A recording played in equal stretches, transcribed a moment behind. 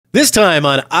This time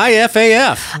on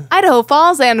IFAF. Idaho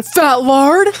Falls and Fat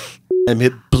Lard. And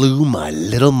it blew my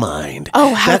little mind.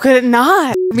 Oh, how could it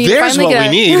not? There's what we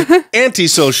need.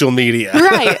 Anti-social media.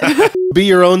 Right. Be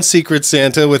your own secret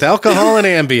Santa with alcohol and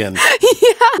Ambien.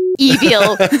 Yeah.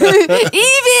 Evil.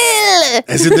 Evil.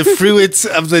 As in the fruits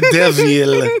of the devil.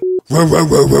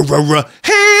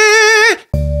 Hey!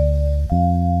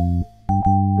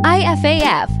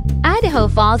 IFAF, Idaho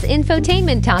Falls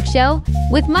Infotainment Talk Show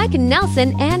with Mike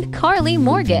Nelson and Karley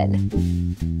Morgan.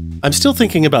 I'm still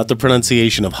thinking about the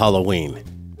pronunciation of Halloween.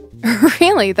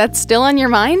 Really? That's still on your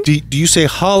mind? Do you say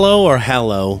hollow or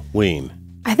Halloween?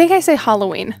 I think I say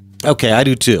Halloween. Okay, I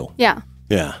do too. Yeah.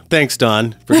 Yeah. Thanks,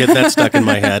 Don, for getting that stuck in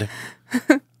my head.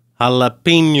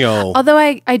 Jalapeno. Although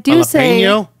I do Jalapeno?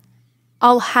 say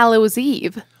All Hallows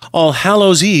Eve. All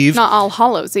Hallows Eve. Not All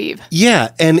Hallows Eve.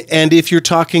 Yeah, and if you're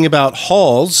talking about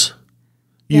halls,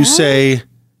 you say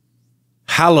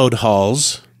hallowed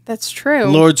halls. That's true.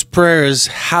 Lord's Prayer is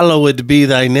hallowed be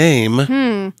thy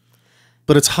name.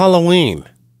 But it's Halloween.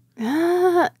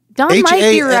 Don might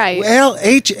be right. Well,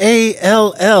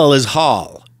 Hall is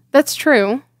hall. That's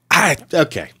true.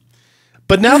 Okay.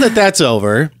 But now that that's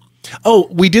over,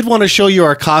 we did want to show you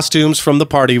our costumes from the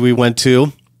party we went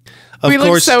to. Of course,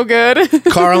 look so good.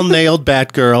 Carl nailed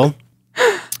Batgirl,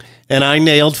 and I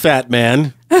nailed Fat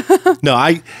Man. No,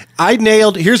 I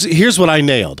nailed. Here's what I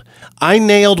nailed. I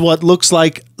nailed what looks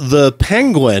like the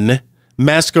Penguin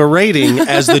masquerading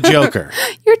as the Joker.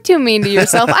 You're too mean to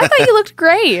yourself. I thought you looked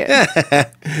great.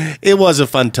 It was a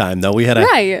fun time, though. We had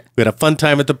a fun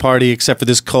time at the party, except for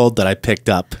this cold that I picked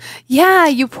up. Yeah,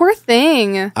 you poor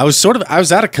thing. I was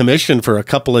out of commission for a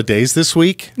couple of days this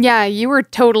week. Yeah, you were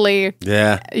totally.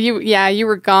 Yeah. You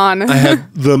were gone. I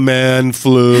had the man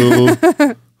flu.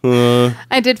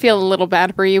 I did feel a little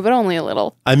bad for you, but only a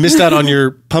little. I missed out on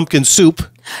your pumpkin soup.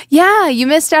 Yeah, you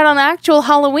missed out on actual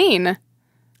Halloween.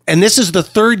 And this is the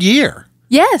third year.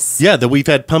 Yes. Yeah, that we've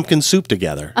had pumpkin soup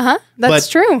together. That's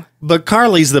true. But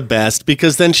Karley's the best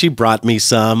because then she brought me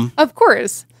some. Of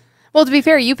course. Well, to be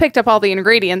fair, you picked up all the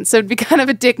ingredients, so it'd be kind of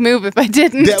a dick move if I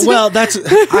didn't.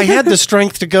 I had the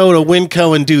strength to go to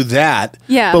Winco and do that.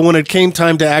 Yeah. But when it came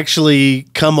time to actually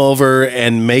come over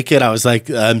and make it, I was like,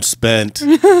 I'm spent.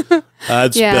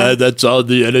 That's all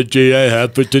the energy I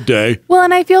have for today. Well,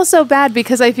 and I feel so bad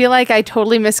because I feel like I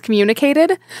totally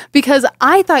miscommunicated because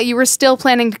I thought you were still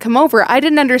planning to come over. I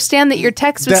didn't understand that your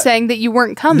text was saying that you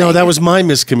weren't coming. No, that was my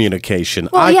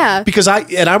miscommunication. Well, because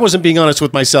I wasn't being honest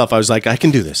with myself. I was like, I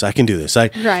can do this.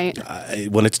 Right.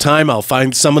 When it's time, I'll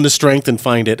summon the strength and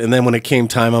find it. And then when it came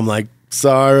time, I'm like,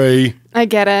 sorry. I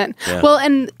get it. Yeah. Well,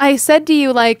 and I said to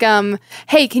you, like,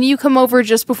 hey, can you come over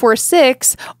just before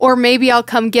 6? Or maybe I'll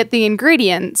come get the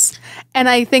ingredients. And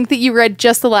I think that you read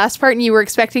just the last part and you were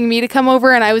expecting me to come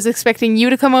over and I was expecting you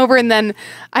to come over. And then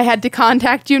I had to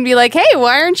contact you and be like, hey,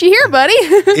 why aren't you here, buddy?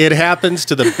 It happens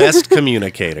to the best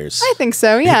communicators. I think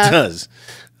so, yeah. It does.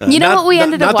 You know what we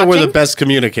ended up watching? Not that we're the best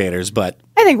communicators, but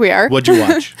I think we are. What'd you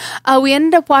watch? We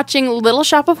ended up watching Little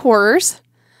Shop of Horrors,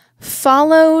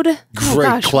 followed...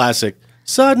 Great classic.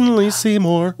 Suddenly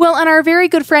Seymour. Well, and our very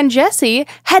good friend Jesse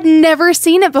had never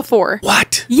seen it before.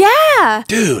 What? Yeah.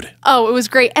 Dude. Oh, it was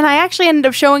great. And I actually ended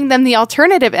up showing them the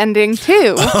alternative ending,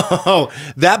 too. Oh,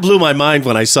 that blew my mind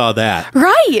when I saw that.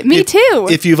 Right. Me too.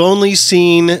 If you've only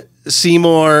seen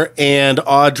Seymour and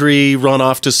Audrey run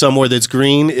off to somewhere that's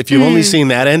green, if you've only seen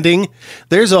that ending,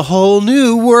 there's a whole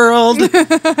new world.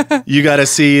 You got to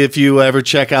see if you ever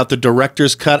check out the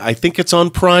director's cut. I think it's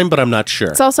on Prime, but I'm not sure.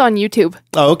 It's also on YouTube.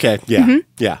 Oh, okay. Yeah.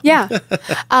 Yeah. Yeah.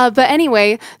 But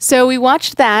anyway, so we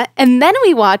watched that, and then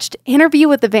we watched Interview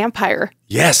with the Vampire.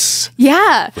 Yes.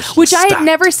 Yeah. Which I had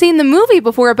never seen the movie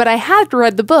before, but I had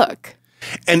read the book.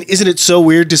 And isn't it so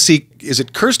weird to see, is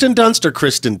it Kirsten Dunst or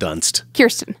Kristen Dunst?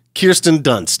 Kirsten. Kirsten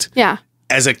Dunst. Yeah.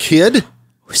 As a kid?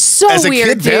 So As a weird,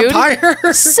 kid dude.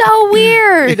 vampire? So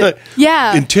weird.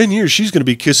 Yeah. In 10 years, she's going to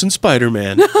be kissing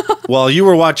Spider-Man. While you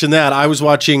were watching that, I was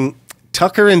watching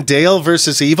Tucker and Dale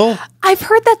versus Evil. I've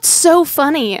heard that's so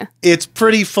funny. It's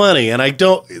pretty funny, and I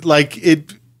don't, like,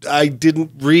 it... I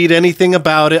didn't read anything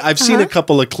about it. I've seen a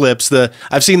couple of clips.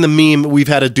 I've seen the meme, we've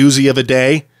had a doozy of a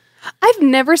day. I've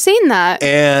never seen that.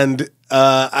 And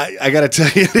I got to tell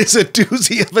you, it is a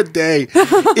doozy of a day.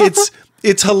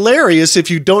 It's hilarious if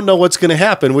you don't know what's going to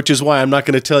happen, which is why I'm not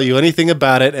going to tell you anything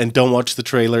about it, and don't watch the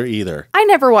trailer either. I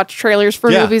never watch trailers for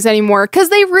movies anymore because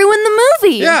they ruin the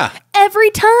movie. Yeah.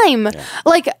 Every time. Yeah.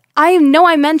 Like, I know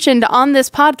I mentioned on this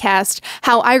podcast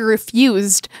how I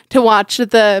refused to watch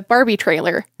the Barbie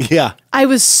trailer. Yeah. I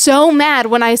was so mad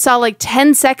when I saw like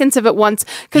 10 seconds of it once.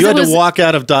 You had to walk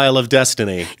out of Dial of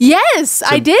Destiny. Yes,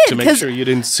 I did. To make sure you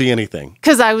didn't see anything.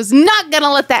 Because I was not going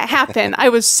to let that happen. I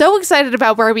was so excited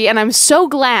about Barbie, and I'm so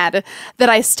glad that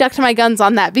I stuck to my guns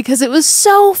on that because it was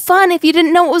so fun if you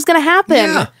didn't know what was going to happen.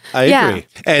 Yeah, I agree.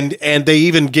 And they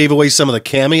even gave away some of the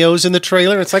cameos in the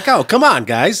trailer. It's like, oh, come on,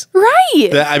 guys. Right.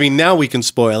 I mean, now we can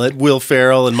spoil it. Will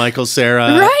Ferrell and Michael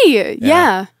Cera. Right.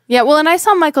 Yeah. Well, and I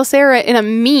saw Michael Cera in a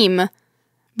meme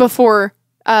before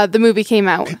the movie came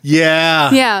out.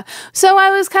 Yeah. Yeah. So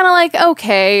I was kind of like,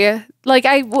 okay. Like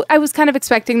I was kind of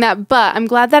expecting that, but I'm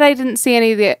glad that I didn't see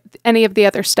any of the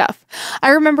other stuff. I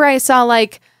remember I saw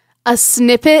like a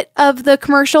snippet of the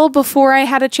commercial before I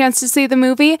had a chance to see the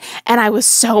movie, and I was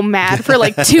so mad for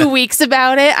like 2 weeks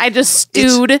about it. I just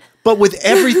stewed. But with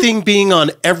everything being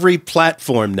on every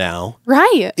platform now,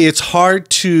 right? It's hard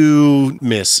to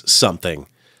miss something.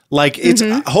 Like it's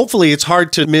hopefully it's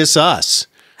hard to miss us.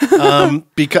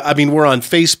 Because I mean, we're on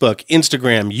Facebook,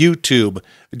 Instagram, YouTube.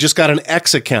 Just got an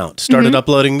X account. Started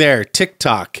uploading there.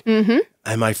 TikTok.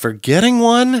 Am I forgetting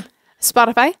one?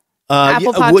 Spotify,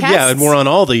 Apple Podcasts. Yeah, and we're on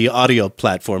all the audio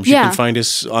platforms. You can find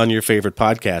us on your favorite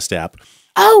podcast app.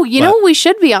 Oh, you know what we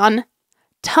should be on?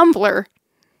 Tumblr.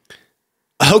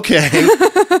 Okay.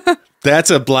 That's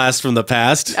a blast from the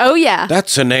past. Oh, yeah.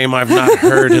 That's a name I've not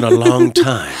heard in a long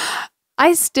time.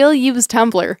 I still use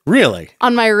Tumblr. Really?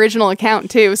 On my original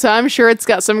account, too. So I'm sure it's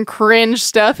got some cringe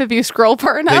stuff if you scroll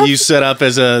far enough. That you set up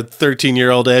as a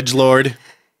 13-year-old edgelord?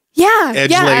 Yeah. Edge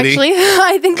yeah, lady. Actually.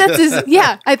 I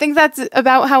think that's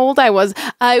about how old I was.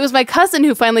 It was my cousin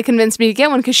who finally convinced me to get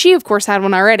one because she, of course, had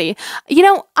one already. You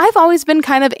know, I've always been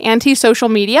kind of anti-social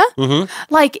media.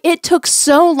 Like, it took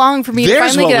so long for me to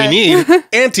finally get There's what we need.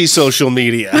 Anti-social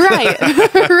media. Right.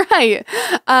 Right.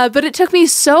 But it took me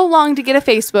so long to get a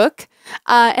Facebook.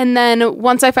 And then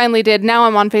once I finally did, now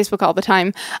I'm on Facebook all the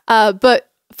time. But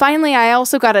finally, I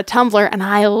also got a Tumblr, and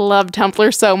I love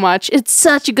Tumblr so much. It's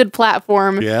such a good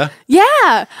platform. Yeah?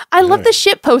 Yeah. I love the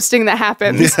shit posting that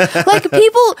happens. Like,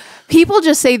 people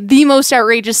just say the most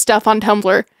outrageous stuff on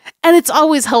Tumblr, and it's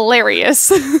always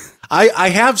hilarious. I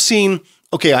have seen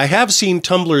Tumblr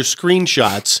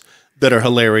screenshots that are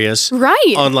hilarious.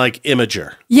 Right. On like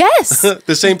Imager. Yes.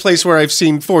 The same place where I've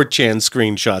seen 4chan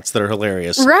screenshots that are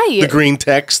hilarious. Right. The green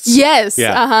texts. Yes.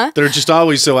 Yeah. They're just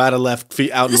always so out in left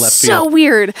field. So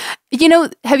weird. You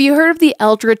know, have you heard of the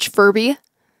Eldritch Furby?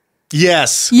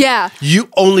 Yes. Yeah.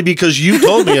 Only because you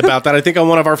told me about that, I think, on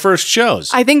one of our first shows.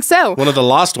 I think so. One of the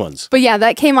lost ones. But yeah,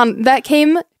 that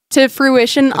came to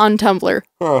fruition on Tumblr.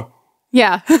 Huh.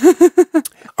 Yeah.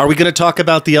 Are we going to talk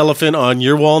about the elephant on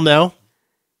your wall now?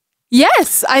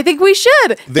 Yes, I think we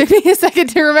should. Give me a second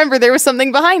to remember there was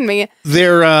something behind me.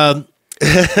 And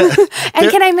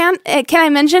can I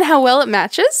mention how well it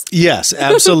matches? Yes,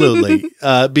 absolutely.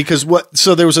 Because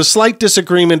there was a slight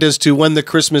disagreement as to when the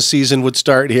Christmas season would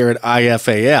start here at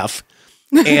IFAF.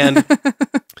 And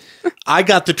I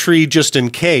got the tree just in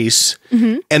case.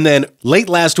 And then late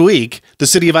last week, the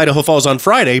city of Idaho Falls on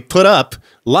Friday put up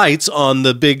lights on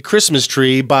the big Christmas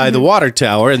tree by the water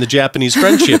tower in the Japanese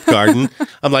Friendship Garden.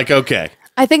 I'm like, okay.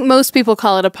 I think most people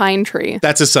call it a pine tree.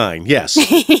 That's a sign, yes.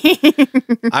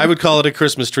 I would call it a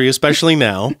Christmas tree, especially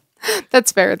now.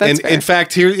 That's fair. That's fair. In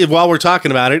fact, here, while we're talking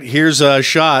about it, here's a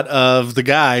shot of the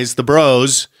guys, the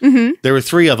bros. There were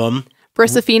 3 of them.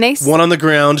 Brosophiles. 1 on the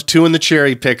ground, 2 in the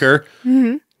cherry picker.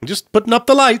 Just putting up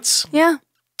the lights. Yeah.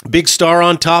 Big star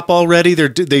on top already.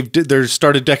 They're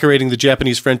started decorating the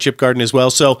Japanese Friendship Garden as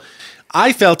well. So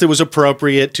I felt it was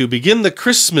appropriate to begin the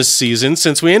Christmas season,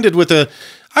 since we ended with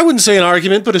I wouldn't say an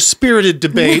argument, but a spirited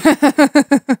debate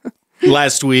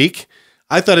last week.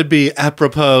 I thought it'd be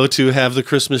apropos to have the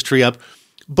Christmas tree up.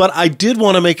 But I did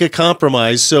want to make a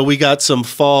compromise, so we got some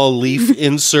fall leaf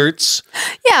inserts.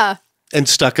 Yeah. And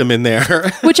stuck them in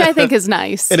there. Which I think is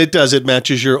nice. And it does. It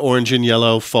matches your orange and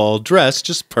yellow fall dress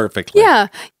just perfectly. Yeah.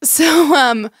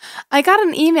 So I got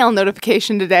an email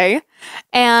notification today,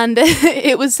 and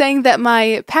it was saying that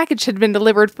my package had been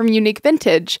delivered from Unique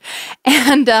Vintage.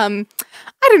 And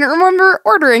I didn't remember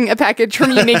ordering a package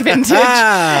from Unique Vintage.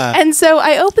 And so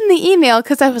I opened the email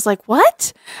because I was like,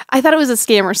 what? I thought it was a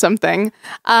scam or something.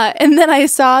 And then I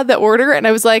saw the order, and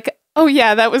I was like, oh,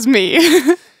 yeah, that was me.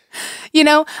 You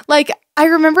know, like, I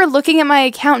remember looking at my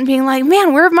account and being like,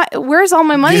 man, where's all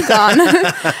my money gone?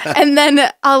 And then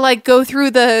I'll like go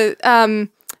through the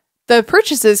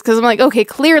purchases, because I'm like, okay,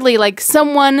 clearly like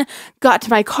someone got to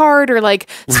my card or like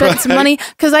spent some money,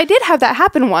 because I did have that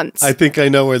happen once. I think I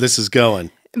know where this is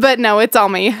going. But no, it's all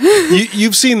me.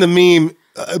 You've seen the meme,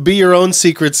 be your own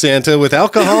secret Santa with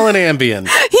alcohol and Ambien.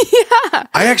 Yeah.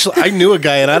 Yeah. I knew a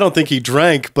guy, and I don't think he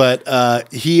drank, but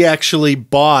he actually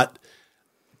bought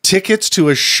tickets to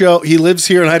a show. He lives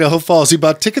here in Idaho Falls. He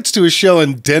bought tickets to a show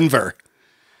in Denver.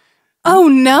 Oh,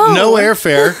 no. No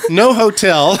airfare, no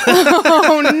hotel.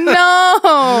 Oh,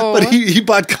 no. But he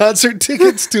bought concert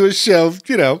tickets to a show,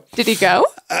 Did he go?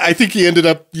 I think he ended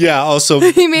up, also.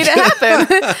 He made it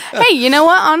happen. Hey, you know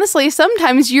what? Honestly,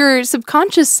 sometimes your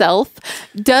subconscious self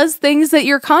does things that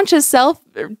your conscious self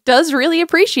does really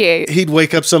appreciate. He'd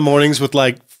wake up some mornings with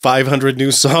like 500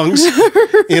 new songs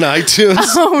in iTunes.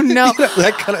 Oh, no.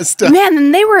 That kind of stuff. Man,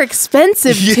 and they were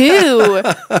expensive, too.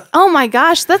 Oh, my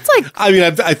gosh. That's like... I mean,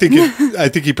 I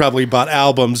think he probably bought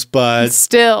albums, but...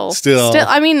 Still.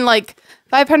 I mean, like...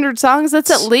 500 songs, that's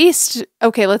at least,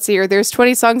 okay, let's see here. There's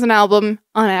 20 songs an album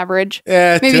on average.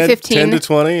 Yeah, maybe 15. 10 to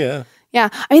 20, yeah. Yeah.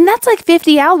 I mean, that's like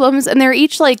 50 albums and they're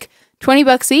each like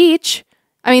 $20 each.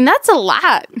 I mean, that's a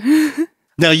lot.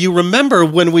 Now, you remember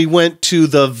when we went to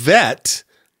the vet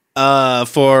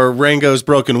for Rango's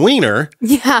Broken Wiener?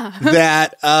 Yeah.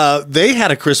 That they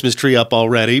had a Christmas tree up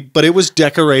already, but it was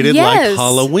decorated like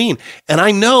Halloween. And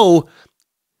I know...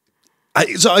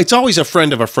 So it's always a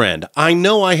friend of a friend. I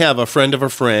know I have a friend of a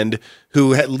friend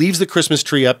who leaves the Christmas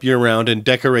tree up year round and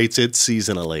decorates it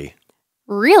seasonally.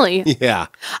 Really? Yeah.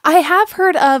 I have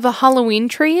heard of Halloween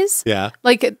trees. Yeah.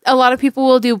 Like a lot of people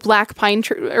will do black pine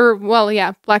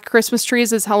black Christmas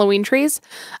trees as Halloween trees.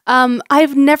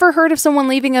 I've never heard of someone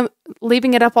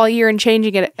leaving it up all year and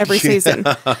changing it every season.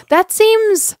 That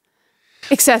seems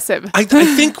excessive. I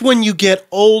think when you get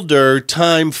older,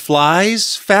 time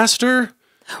flies faster.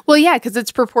 Well, yeah, because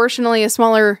it's proportionally a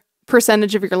smaller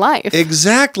percentage of your life.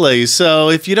 Exactly. So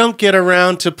if you don't get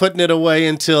around to putting it away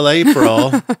until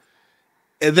April,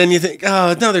 and then you think,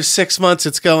 oh, another 6 months,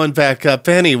 it's going back up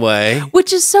anyway.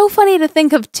 Which is so funny to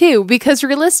think of, too, because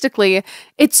realistically,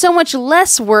 it's so much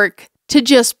less work to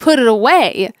just put it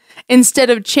away instead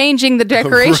of changing the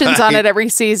decorations on it every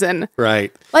season.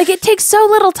 Right. Like, it takes so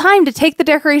little time to take the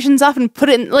decorations off and put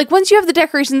it in. Like, once you have the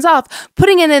decorations off,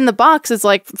 putting it in the box is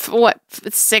like,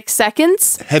 6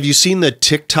 seconds? Have you seen the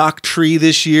TikTok tree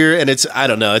this year? And I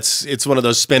don't know, it's one of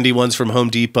those spendy ones from Home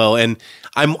Depot. And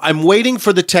I'm waiting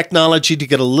for the technology to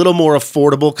get a little more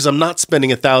affordable because I'm not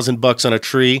spending $1,000 on a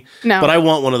tree. No. But I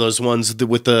want one of those ones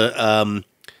with the...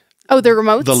 the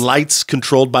remotes? The lights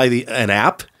controlled by an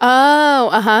app. Oh,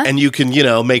 uh-huh. And you can,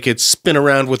 make it spin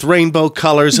around with rainbow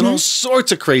colors and all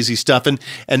sorts of crazy stuff. And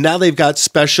now they've got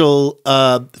special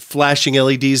flashing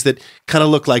LEDs that kind of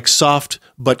look like soft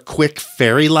but quick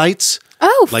fairy lights.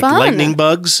 Oh, like fun. lightning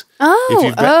bugs.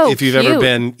 Oh, if you've ever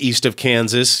been east of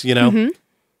Kansas,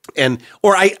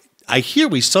 or I hear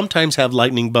we sometimes have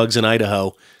lightning bugs in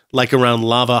Idaho, like around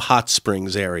Lava Hot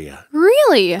Springs area.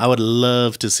 Really? I would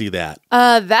love to see that.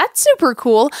 That's super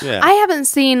cool. Yeah. I haven't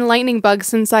seen lightning bugs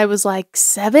since I was like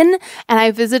 7, and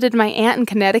I visited my aunt in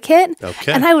Connecticut.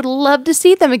 Okay. And I would love to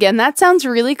see them again. That sounds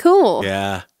really cool.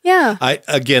 Yeah. Yeah. I,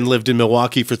 again, lived in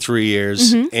Milwaukee for 3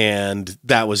 years, and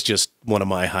that was just one of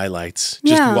my highlights.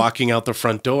 Just walking out the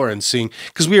front door and seeing,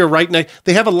 because we were right next,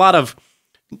 they have a lot of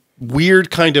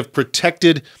weird kind of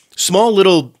protected, small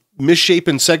little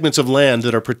misshapen segments of land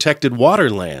that are protected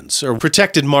waterlands or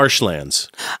protected marshlands.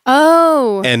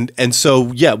 Oh. And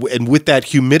so, yeah, and with that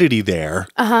humidity there,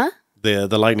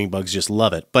 the lightning bugs just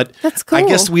love it. But that's cool. I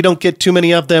guess we don't get too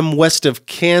many of them west of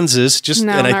Kansas, and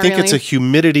I think it's a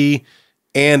humidity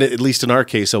and, at least in our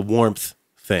case, a warmth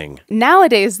thing.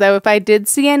 Nowadays, though, if I did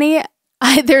see any,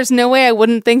 there's no way I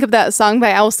wouldn't think of that song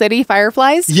by Owl City,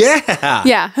 Fireflies. Yeah.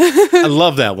 Yeah. I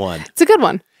love that one. It's a good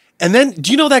one. And then,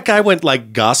 do you know that guy went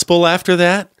like gospel after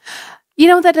that?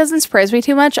 That doesn't surprise me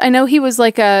too much. I know he was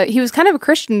he was kind of a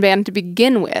Christian band to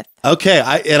begin with. Okay,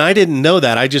 I didn't know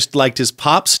that. I just liked his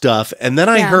pop stuff. And then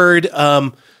I heard,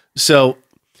 so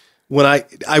when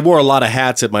I wore a lot of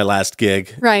hats at my last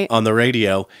gig on the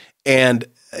radio, and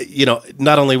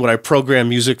not only would I program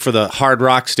music for the hard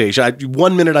rock stage,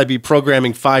 1 minute I'd be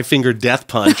programming Five Finger Death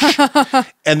Punch,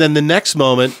 and then the next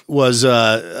moment was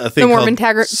a thing the Mormon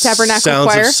called Tabernacle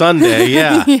Sounds Choir. of Sunday,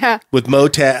 yeah, with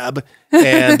Motab,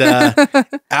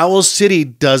 and Owl City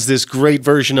does this great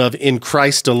version of In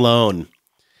Christ Alone.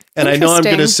 And I know I'm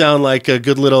going to sound like a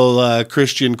good little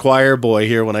Christian choir boy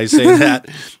here when I say that,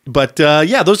 but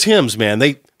those hymns, man,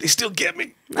 they still get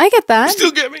me. I get that. They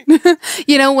still get me.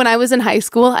 When I was in high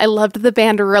school, I loved the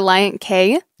band Reliant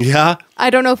K. Yeah. I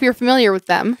don't know if you're familiar with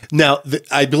them. Now,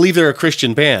 I believe they're a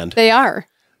Christian band. They are.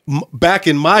 Back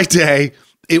in my day,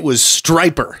 it was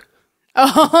Striper.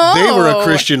 Oh. They were a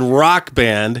Christian rock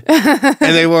band, and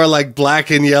they wore like black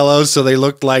and yellow, so they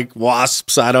looked like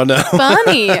wasps. I don't know.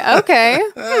 Funny. Okay.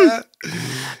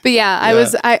 But yeah,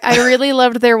 I really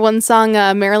loved their one song,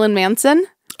 Marilyn Manson.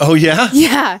 Oh, yeah?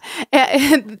 Yeah.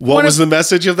 What was the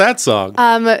message of that song?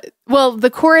 Well, the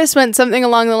chorus went something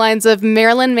along the lines of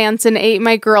Marilyn Manson ate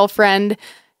my girlfriend.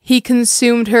 He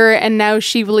consumed her and now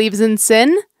she believes in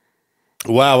sin.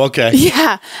 Wow, okay.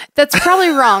 Yeah, that's probably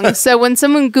wrong. So when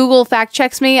someone Google fact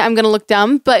checks me, I'm going to look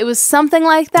dumb, but it was something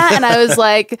like that. And I was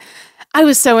like, I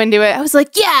was so into it. I was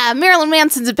like, yeah, Marilyn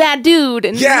Manson's a bad dude.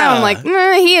 And now I'm like,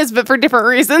 he is, but for different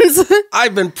reasons.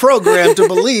 I've been programmed to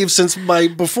believe since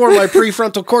before my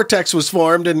prefrontal cortex was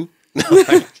formed. And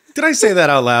did I say that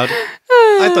out loud?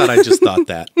 I thought I just thought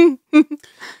that.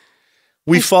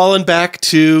 We've fallen back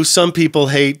to some people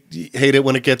hate it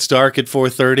when it gets dark at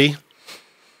 4:30.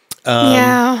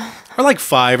 Yeah. Or like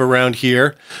 5 around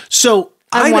here. So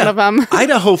I'm one of them.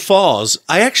 Idaho Falls,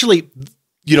 I actually,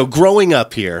 growing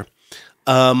up here,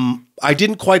 I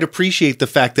didn't quite appreciate the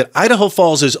fact that Idaho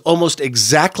Falls is almost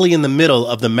exactly in the middle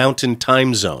of the mountain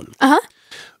time zone. Uh-huh.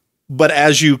 But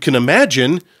as you can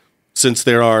imagine, since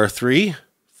there are 3,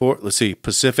 4, let's see,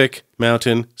 Pacific,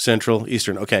 Mountain, Central,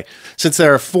 Eastern. Okay. Since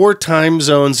there are 4 time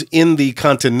zones in the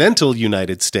continental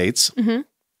United States,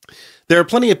 there are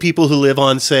plenty of people who live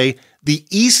on, say, the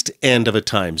east end of a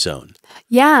time zone.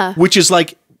 Yeah. Which is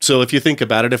like, so if you think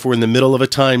about it, if we're in the middle of a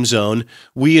time zone,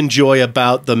 we enjoy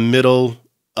about the middle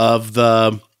of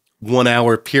the 1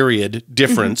 hour period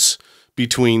difference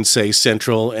between, say,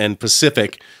 Central and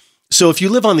Pacific. So if you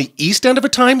live on the east end of a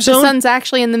time zone, the sun's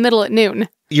actually in the middle at noon.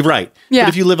 You're right. Yeah. But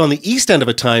if you live on the east end of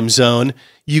a time zone,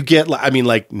 you get,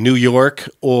 like New York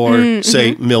or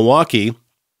say Milwaukee,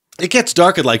 it gets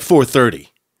dark at like 4:30.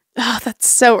 Oh, that's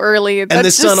so early. That's and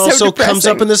the sun also comes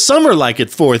up in the summer like at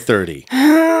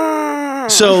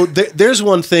 4:30. So there's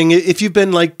one thing. If you've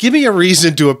been like, give me a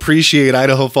reason to appreciate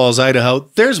Idaho Falls, Idaho,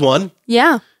 there's one.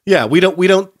 Yeah. Yeah, we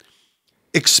don't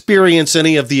experience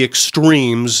any of the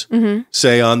extremes,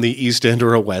 say, on the east end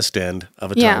or a west end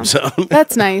of a time zone.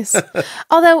 That's nice.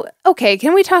 Although, okay,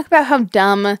 can we talk about how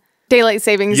dumb daylight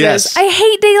savings is? I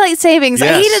hate daylight savings.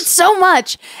 Yes. I hate it so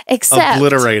much.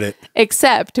 Obliterate it.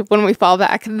 Except when we fall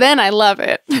back. Then I love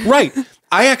it. Right.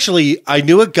 I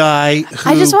knew a guy who...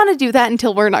 I just want to do that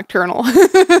until we're nocturnal.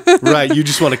 Right. You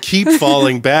just want to keep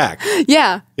falling back.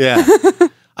 Yeah. Yeah.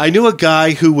 I knew a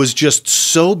guy who was just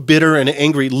so bitter and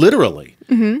angry, literally,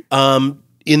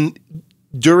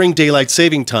 during daylight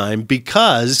saving time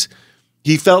because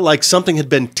he felt like something had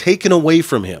been taken away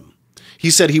from him. He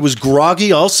said he was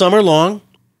groggy all summer long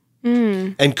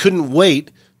and couldn't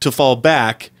wait to fall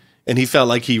back, and he felt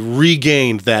like he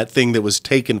regained that thing that was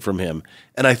taken from him.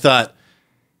 And I thought,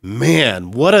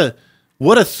 man, what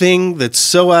a thing that's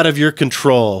so out of your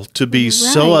control to be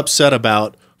so upset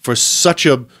about for such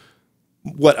a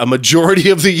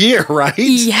majority of the year, right?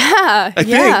 Yeah. I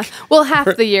think. Well,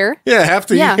 half the year. Yeah, half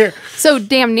the year. So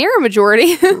damn near a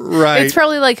majority. Right. It's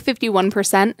probably like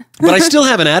 51%. But I still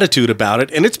have an attitude about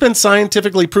it, and it's been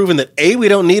scientifically proven that A, we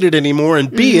don't need it anymore, and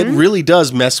B, it really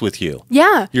does mess with you.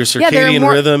 Yeah. Your circadian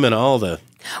rhythm and all the...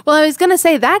 Well, I was going to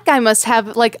say that guy must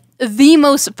have like the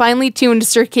most finely tuned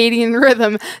circadian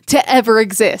rhythm to ever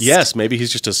exist. Yes, maybe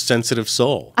he's just a sensitive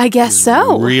soul. I guess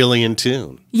so. Really in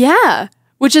tune. Yeah.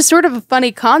 Which is sort of a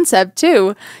funny concept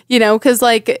too, because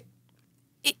like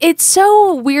it's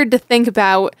so weird to think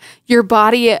about your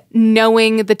body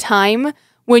knowing the time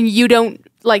when you don't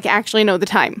like actually know the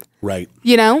time. Right.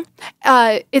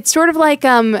 It's sort of like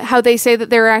how they say that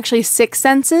there are actually 6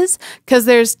 senses because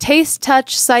there's taste,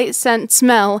 touch, sight, scent,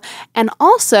 smell, and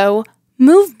also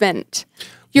movement.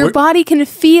 Your body can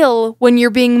feel when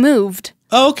you're being moved.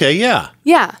 Oh, okay, yeah.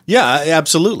 Yeah. Yeah,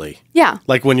 absolutely. Yeah.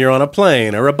 Like when you're on a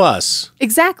plane or a bus.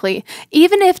 Exactly.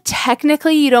 Even if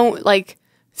technically you don't like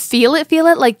feel it,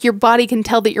 like your body can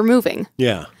tell that you're moving.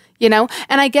 Yeah. And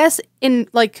I guess in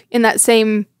that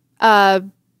same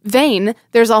vein,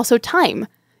 there's also time.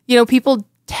 People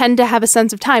tend to have a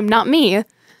sense of time, not me,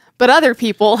 but other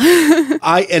people.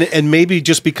 And maybe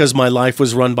just because my life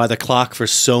was run by the clock for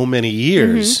so many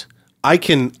years, I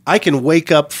can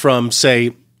wake up from,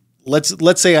 say,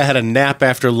 let's say I had a nap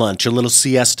after lunch, a little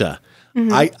siesta.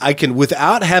 I can,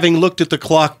 without having looked at the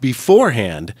clock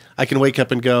beforehand, I can wake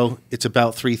up and go, it's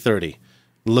about 3:30.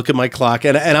 Look at my clock,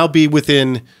 and I'll be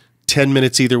within 10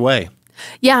 minutes either way.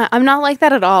 Yeah, I'm not like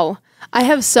that at all. I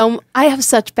have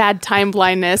such bad time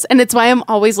blindness, and it's why I'm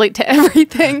always late to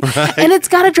everything. Right. And it's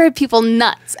got to drive people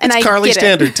nuts. And it's Karley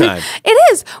Standard Time.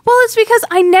 It is. Well, it's because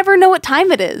I never know what time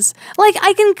it is. Like,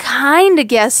 I can kind of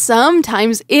guess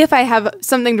sometimes if I have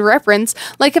something to reference.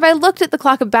 Like, if I looked at the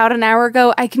clock about an hour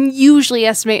ago, I can usually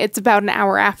estimate it's about an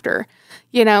hour after.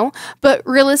 you know? But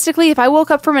realistically, if I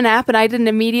woke up from a nap and I didn't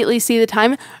immediately see the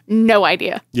time, no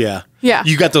idea. Yeah. Yeah.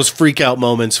 You got those freak out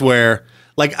moments where,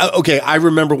 like, okay, I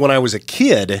remember when I was a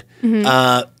kid, and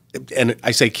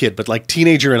I say kid, but like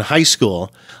teenager in high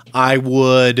school, I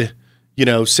would,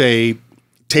 say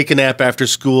take a nap after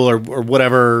school or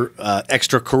whatever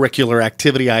extracurricular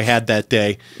activity I had that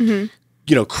day,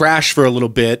 crash for a little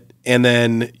bit and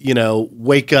then,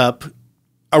 wake up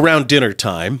around dinner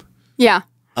time. Yeah.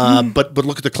 But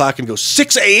look at the clock and go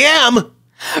 6 a.m.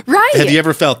 Right. Have you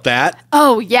ever felt that?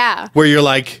 Oh, yeah. Where you're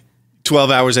like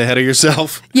 12 hours ahead of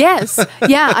yourself? Yes.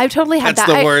 Yeah, I've totally had That's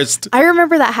that. the worst. I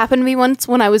remember that happened to me once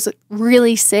when I was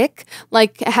really sick,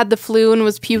 like I had the flu and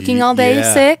was puking all day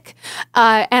sick.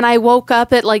 And I woke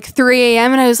up at like 3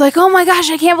 a.m. and I was like, oh my gosh,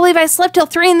 I can't believe I slept till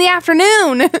 3 in the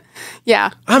afternoon.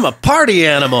 Yeah. I'm a party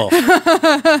animal.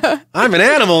 I'm an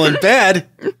animal in bed.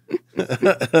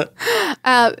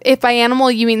 If by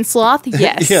animal you mean sloth,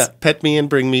 yes. Yeah, pet me and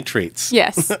bring me treats.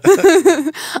 Yes.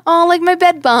 Oh, like my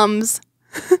bed bums.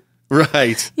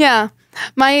 Right. Yeah.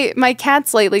 My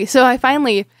cats lately. So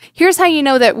here's how you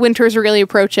know that winter's really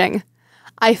approaching.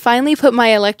 I finally put my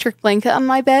electric blanket on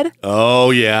my bed.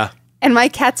 Oh, yeah. And my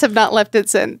cats have not left it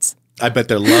since. I bet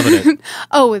they're loving it.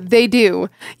 Oh, they do.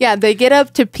 Yeah, they get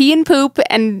up to pee and poop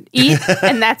and eat,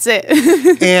 and that's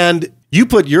it. And you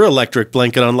put your electric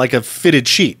blanket on like a fitted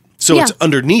sheet. So it's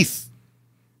underneath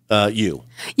you.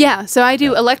 Yeah, so I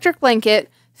do electric blanket,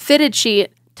 fitted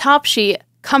sheet, top sheet,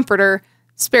 comforter,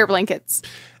 spare blankets.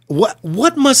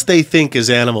 What must they think as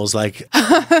animals? Like,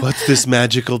 what's this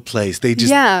magical place? They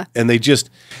just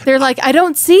They're like, I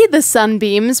don't see the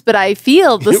sunbeams, but I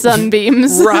feel the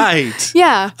sunbeams. Right.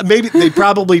 Yeah. Maybe they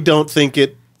probably don't think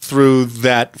it through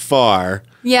that far.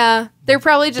 Yeah. They're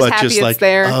probably just happy it's like,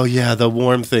 there. Oh yeah, the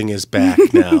warm thing is back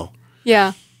now.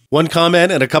 Yeah. One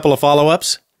comment and a couple of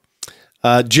follow-ups.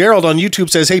 Gerald on YouTube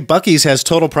says, hey, Buc-ee's has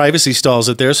total privacy stalls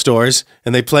at their stores,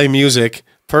 and they play music.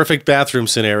 Perfect bathroom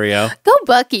scenario. Go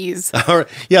Buc-ee's.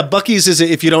 Yeah, Buc-ee's is,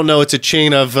 if you don't know, it's a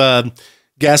chain of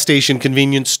gas station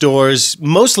convenience stores,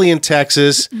 mostly in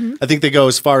Texas. I think they go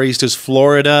as far east as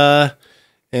Florida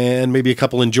and maybe a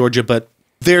couple in Georgia, but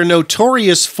they're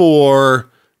notorious for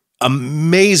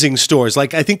amazing stores.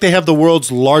 Like, I think they have the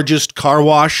world's largest car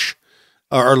wash.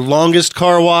 Or longest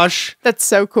car wash. That's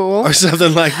so cool. Or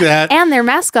something like that. And their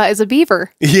mascot is a beaver.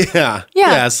 Yeah.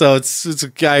 Yeah, so it's a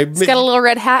guy. He's got a little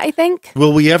red hat, I think.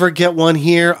 Will we ever get one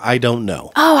here? I don't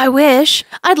know. Oh, I wish.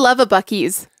 I'd love a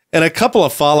Buc-ee's. And a couple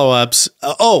of follow-ups.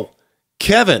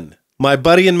 Kevin, my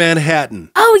buddy in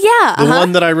Manhattan. Oh, yeah. The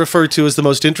one that I refer to as the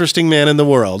most interesting man in the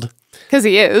world. Because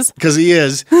he is. Because he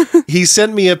is. He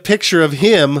sent me a picture of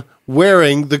him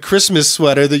wearing the Christmas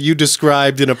sweater that you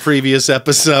described in a previous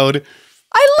episode.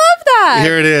 I love that.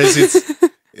 Here it is.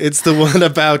 It's the one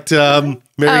about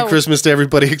Merry Christmas to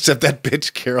everybody except that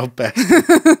bitch Carol Beck. I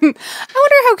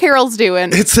wonder how Carol's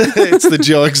doing. It's the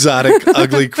Joe Exotic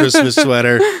ugly Christmas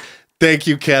sweater. Thank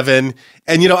you, Kevin.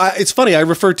 And, it's funny. I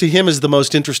refer to him as the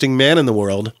most interesting man in the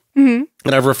world. Mm-hmm.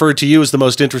 And I've referred to you as the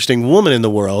most interesting woman in the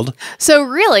world. So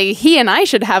really, he and I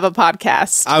should have a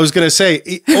podcast. I was going to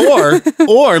say,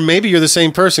 or maybe you're the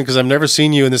same person because I've never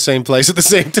seen you in the same place at the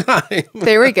same time.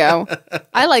 There we go.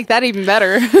 I like that even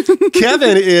better.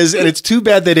 Kevin is, and it's too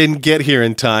bad they didn't get here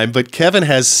in time, but Kevin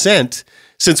has sent,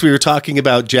 since we were talking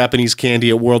about Japanese candy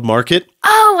at World Market.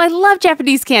 Oh, I love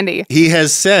Japanese candy. He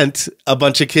has sent a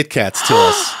bunch of Kit Kats to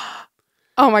us.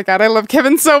 Oh my God, I love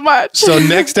Kevin so much. So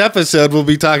next episode, we'll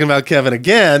be talking about Kevin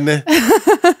again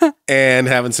and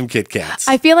having some Kit Kats.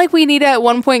 I feel like we need to at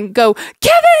one point go,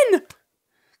 Kevin!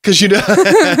 Because,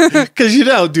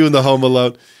 doing the Home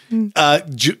Alone.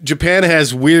 Japan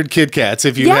has weird Kit Kats,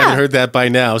 if you haven't heard that by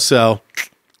now. So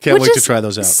can't wait to try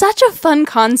those out. Such a fun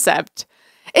concept.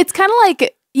 It's kind of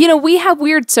like, we have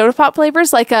weird soda pop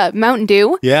flavors like Mountain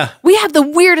Dew. Yeah. We have the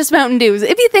weirdest Mountain Dews,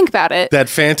 if you think about it. That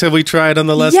Fanta we tried on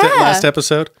the last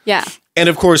episode. Yeah. And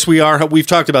of course, we've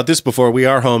talked about this before. We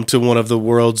are home to one of the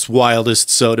world's wildest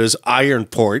sodas, Iron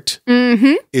Port.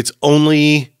 Mm-hmm. It's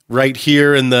only right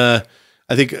here in I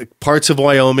think, parts of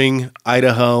Wyoming,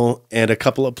 Idaho, and a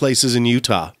couple of places in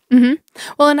Utah. Mm-hmm.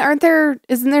 Well, and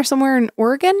isn't there somewhere in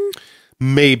Oregon?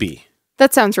 Maybe.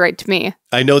 That sounds right to me.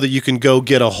 I know that you can go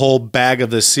get a whole bag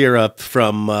of the syrup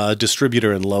from a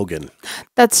distributor in Logan.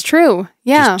 That's true.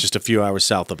 Yeah. Just a few hours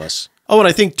south of us. Oh, and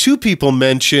I think 2 people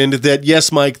mentioned that,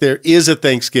 yes, Mike, there is a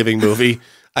Thanksgiving movie.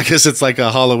 I guess it's like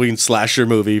a Halloween slasher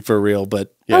movie for real,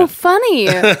 but yeah. Oh, funny.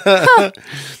 Huh.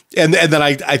 And then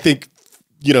I think,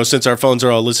 since our phones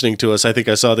are all listening to us, I think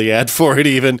I saw the ad for it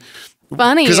even.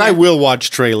 Funny. Because I will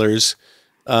watch trailers.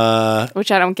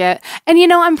 Which I don't get.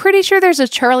 And I'm pretty sure there's a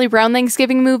Charlie Brown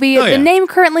Thanksgiving movie. Oh, yeah. The name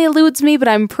currently eludes me, but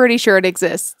I'm pretty sure it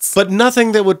exists. But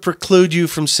nothing that would preclude you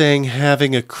from saying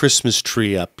having a Christmas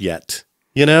tree up yet,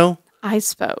 I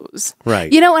suppose.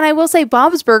 Right. And I will say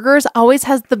Bob's Burgers always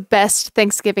has the best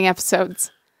Thanksgiving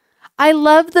episodes. I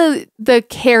love the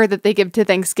care that they give to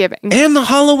Thanksgiving. And the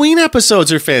Halloween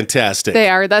episodes are fantastic. They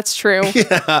are. That's true.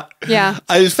 Yeah.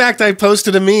 In fact, I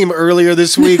posted a meme earlier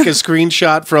this week, a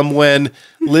screenshot from when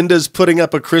Linda's putting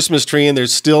up a Christmas tree and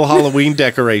there's still Halloween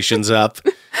decorations up.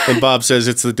 And Bob says,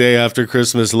 "It's the day after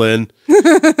Christmas, Lynn."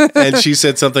 And she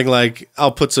said something like,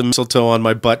 "I'll put some mistletoe on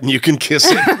my butt and you can kiss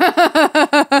it."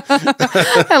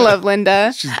 I love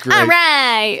Linda. She's great. All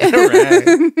right. All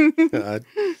right. God.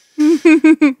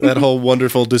 That whole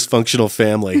wonderful dysfunctional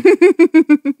family.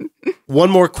 One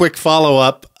more quick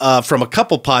follow-up from a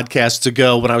couple podcasts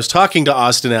ago when I was talking to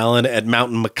Austin Allen at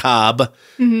Mountain Macabre.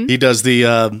 Mm-hmm. He does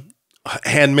the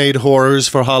handmade horrors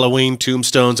for Halloween,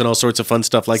 tombstones, and all sorts of fun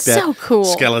stuff like that. So cool.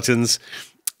 Skeletons.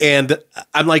 And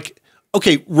I'm like,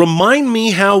 okay, remind me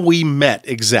how we met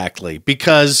exactly,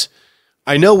 because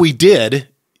I know we did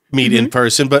meet in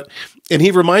person, and he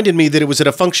reminded me that it was at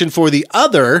a function for the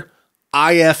other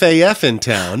IFAF in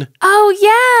town. Oh,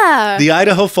 yeah. The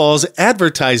Idaho Falls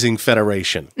Advertising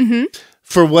Federation. Mm-hmm.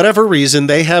 For whatever reason,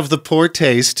 they have the poor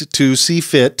taste to see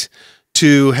fit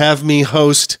to have me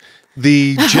host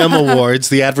the GEM Awards,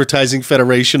 the Advertising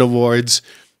Federation Awards.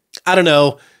 I don't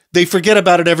know. They forget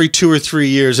about it every 2 or 3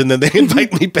 years, and then they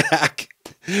invite me back.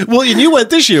 Well, and you went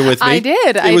this year with me. I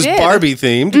did. It was Barbie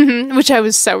themed, which I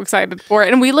was so excited for,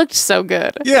 and we looked so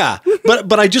good. Yeah,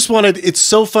 but I just wanted. It's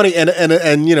so funny,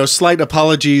 and slight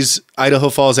apologies, Idaho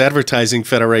Falls Advertising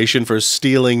Federation, for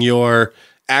stealing your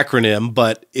acronym,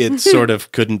 but it sort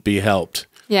of couldn't be helped.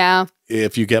 Yeah,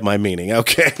 if you get my meaning,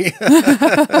 okay.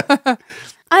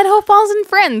 Idaho Falls and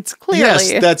Friends, clearly.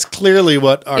 Yes, that's clearly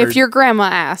what our if your grandma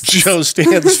asks. show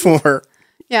stands for.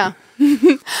 Yeah.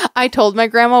 I told my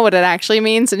grandma what it actually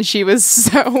means, and she was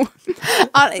so...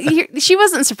 she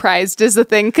wasn't surprised is the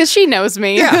thing, because she knows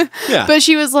me. Yeah. But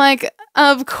she was like,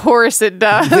 of course it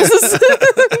does.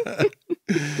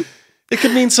 It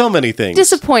could mean so many things.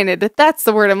 Disappointed. That's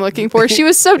the word I'm looking for. She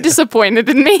was so disappointed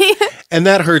in me. And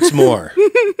that hurts more.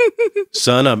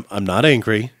 Son, I'm not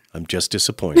angry. I'm just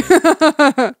disappointed.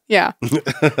 Yeah.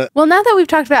 Well, now that we've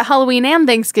talked about Halloween and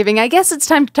Thanksgiving, I guess it's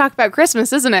time to talk about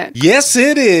Christmas, isn't it? Yes,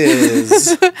 it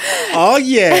is. Oh,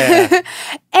 yeah.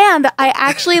 And I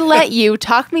actually let you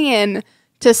talk me in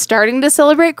to starting to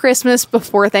celebrate Christmas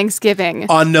before Thanksgiving.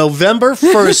 On November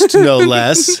 1st, no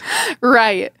less.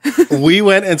 Right. We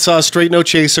went and saw Straight No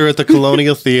Chaser at the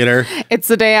Colonial Theater. It's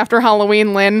the day after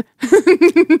Halloween, Lynn.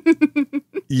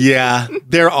 Yeah,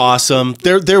 they're awesome.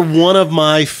 They're one of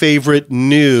my favorite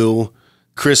new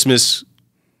Christmas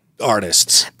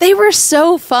artists. They were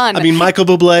so fun. I mean, Michael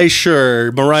Bublé,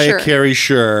 sure. Mariah Carey,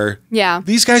 sure. Yeah.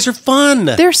 These guys are fun.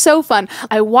 They're so fun.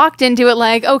 I walked into it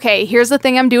like, okay, here's the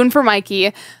thing I'm doing for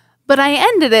Mikey. But I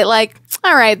ended it like,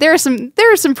 all right, there are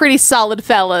some pretty solid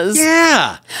fellas.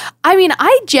 Yeah. I mean,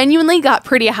 I genuinely got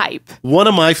pretty hype. One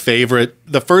of my favorite,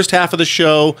 the first half of the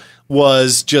show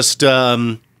was just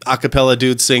a cappella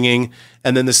dude singing.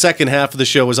 And then the second half of the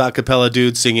show was a cappella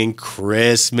dude singing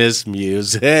Christmas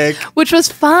music. Which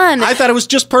was fun. I thought it was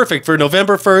just perfect for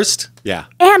November 1st. Yeah.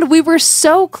 And we were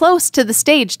so close to the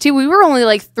stage, too. We were only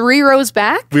like 3 rows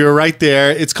back. We were right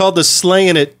there. It's called the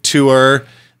Slayin' It Tour.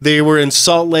 They were in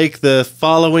Salt Lake the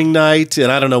following night.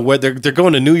 And I don't know where they're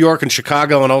going to New York and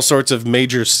Chicago and all sorts of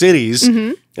major cities.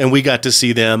 Mm-hmm. And we got to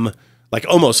see them like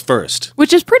almost first.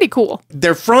 Which is pretty cool.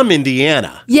 They're from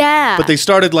Indiana. Yeah. But they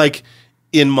started like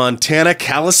in Montana,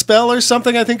 Kalispell or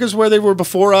something, I think is where they were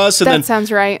before us. And that then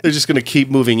sounds right. They're just going to keep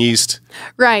moving east.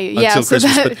 Right. Yeah. Until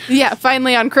Christmas, yeah.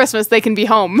 Finally on Christmas, they can be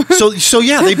home. So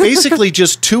yeah, they basically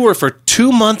just tour for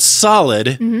 2 months solid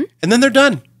and then they're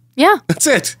done. Yeah. That's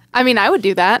it. I mean, I would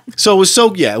do that. So it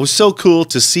was so cool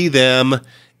to see them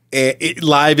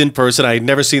live in person. I had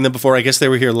never seen them before. I guess they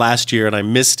were here last year and I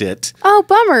missed it. Oh,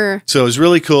 bummer. So it was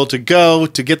really cool to go,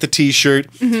 to get the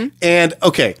t-shirt. Mm-hmm. And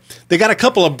okay, they got a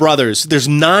couple of brothers. There's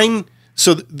 9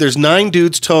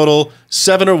 dudes total.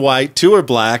 7 are white, 2 are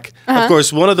black. Of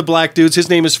course, one of the black dudes, his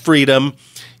name is Freedom.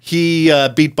 He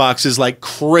beatboxes like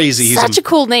crazy. He's such a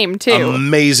cool name too.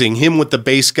 Amazing. Him with the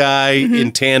bass guy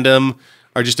in tandem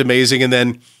are just amazing. And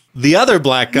then the other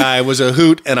black guy was a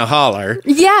hoot and a holler.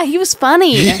 Yeah, he was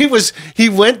funny. He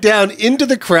went down into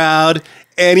the crowd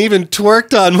and even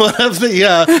twerked on one of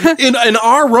the in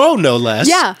our row, no less.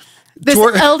 Yeah. This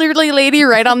elderly lady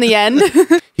right on the end.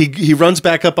 He runs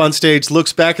back up on stage,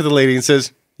 looks back at the lady and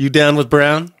says, "You down with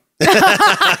Brown?"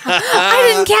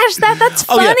 I didn't catch that. That's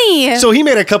funny. Yeah. So he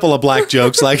made a couple of black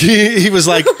jokes. Like he was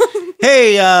like,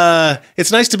 hey,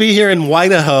 it's nice to be here in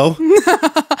Idaho.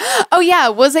 Oh, yeah.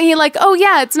 Wasn't he like, oh,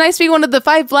 yeah, it's nice to be one of the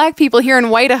 5 black people here in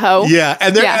Idaho. Yeah.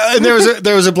 And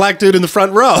there was a black dude in the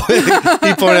front row. He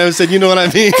pointed out and said, you know what I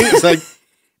mean? It's like,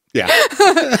 yeah.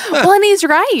 Well, and he's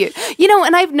right.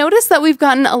 And I've noticed that we've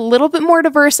gotten a little bit more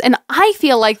diverse, and I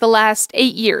feel like the last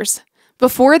 8 years.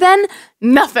 Before then,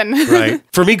 nothing. Right.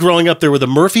 For me, growing up, there were the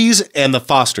Murphys and the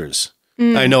Fosters.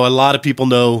 I know a lot of people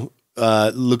know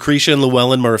Lucretia and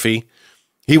Llewellyn Murphy.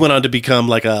 He went on to become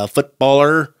like a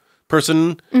footballer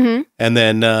person. And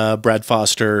then Brad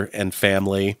Foster and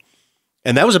family.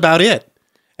 And that was about it.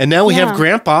 And now we have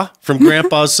Grandpa from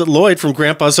Grandpa's Lloyd from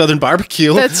Grandpa's Southern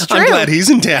Barbecue. That's true. I'm glad he's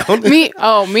in town.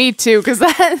 Me too, because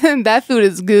that food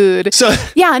is good. So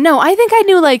yeah, no, I think I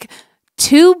knew like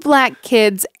 2 black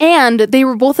kids, and they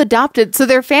were both adopted, so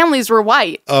their families were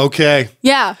white. Okay.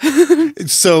 Yeah.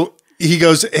 So he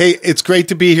goes, hey, it's great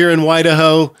to be here in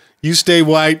Idaho. You stay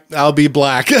white, I'll be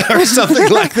black, or something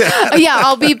like that. Yeah,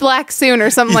 I'll be black soon, or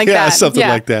something like that. Yeah, something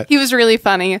like that. He was really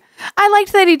funny. I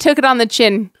liked that he took it on the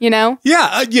chin, Yeah,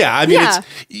 I mean, it's,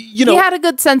 he had a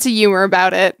good sense of humor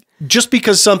about it. Just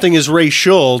because something is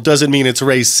racial doesn't mean it's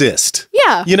racist.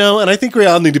 Yeah. And I think we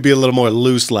all need to be a little more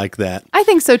loose like that. I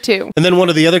think so too. And then one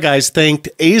of the other guys thanked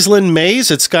Aislinn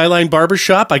Mays at Skyline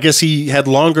Barbershop. I guess he had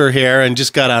longer hair and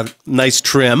just got a nice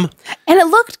trim. And it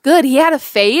looked good. He had a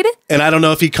fade. And I don't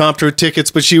know if he comped her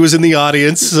tickets, but she was in the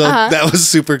audience. So that was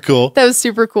super cool. That was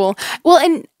super cool. Well,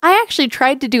 and I actually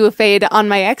tried to do a fade on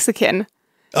my Mexican.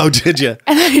 Oh, did you?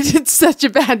 And I did such a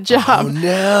bad job. Oh,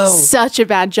 no. Such a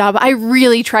bad job. I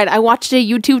really tried. I watched a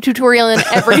YouTube tutorial and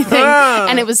everything,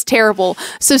 and it was terrible.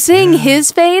 So seeing his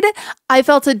fade, I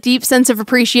felt a deep sense of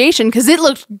appreciation because it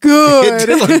looked good. It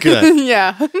did look good.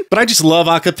 Yeah. But I just love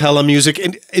a cappella music.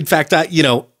 And in fact,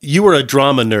 you were a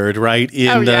drama nerd, right?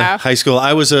 In high school.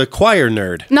 I was a choir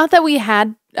nerd. Not that we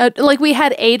had, we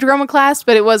had a drama class,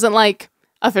 but it wasn't like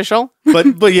official.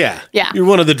 But yeah. Yeah. You're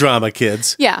one of the drama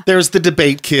kids. Yeah. There's the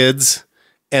debate kids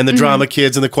and the drama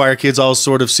kids and the choir kids all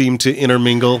sort of seem to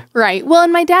intermingle. Right. Well,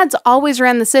 and my dad's always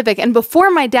ran the Civic, and before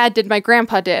my dad did, my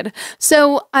grandpa did.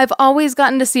 So I've always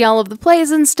gotten to see all of the plays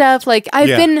and stuff. Like I've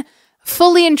been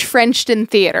fully entrenched in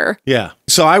theater. Yeah.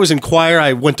 So I was in choir.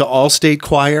 I went to all-state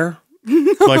choir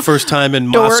my first time in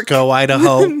Moscow,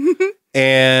 Idaho.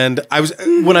 And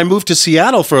when I moved to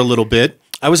Seattle for a little bit,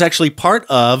 I was actually part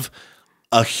of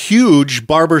a huge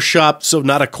barbershop, so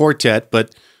not a quartet,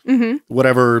 but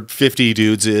whatever 50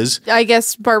 dudes is. I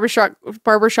guess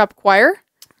barbershop choir?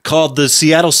 Called the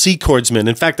Seattle Sea Chordsmen.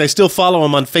 In fact, I still follow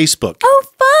them on Facebook. Oh,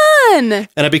 fun!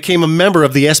 And I became a member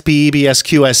of the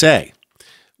SPEBSQSA,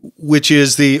 which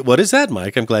is what is that,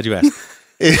 Mike? I'm glad you asked.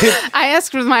 I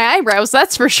asked with my eyebrows,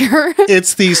 that's for sure.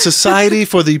 It's the Society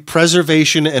for the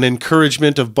Preservation and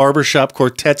Encouragement of Barbershop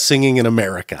Quartet Singing in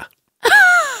America.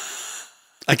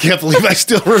 I can't believe I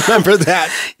still remember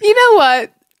that. You know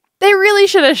what? They really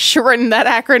should have shortened that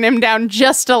acronym down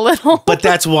just a little. But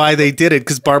that's why they did it,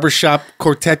 because barbershop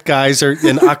quartet guys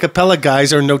and a cappella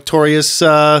guys are notorious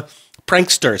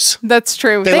pranksters. That's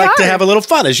true. They like to have a little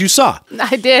fun, as you saw.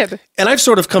 I did. And I've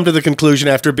sort of come to the conclusion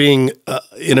after being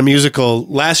in a musical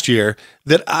last year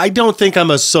that I don't think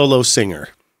I'm a solo singer.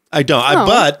 I don't.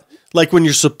 But like when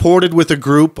you're supported with a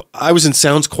group, I was in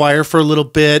Sounds Choir for a little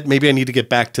bit. Maybe I need to get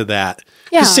back to that.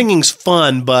 Yeah. Because singing's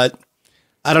fun, but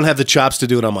I don't have the chops to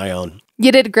do it on my own.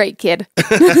 You did a great, kid.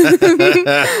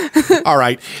 All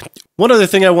right. One other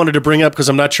thing I wanted to bring up, because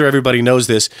I'm not sure everybody knows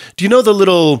this. Do you know the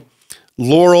little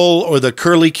laurel or the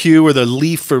curlicue or the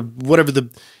leaf or whatever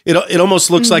it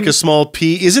almost looks like a small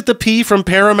pea. Is it the pea from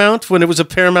Paramount when it was a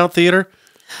Paramount Theater?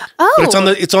 Oh.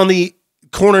 But it's on the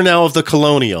corner now of the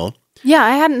Colonial. Yeah,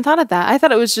 I hadn't thought of that. I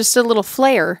thought it was just a little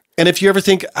flare. And if you ever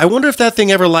think, I wonder if that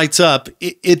thing ever lights up,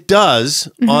 it does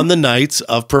on the nights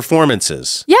of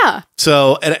performances. Yeah.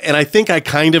 So, and I think I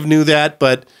kind of knew that,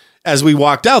 but as we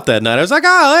walked out that night, I was like,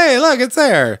 oh, hey, look, it's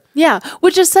there. Yeah,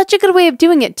 which is such a good way of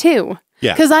doing it, too.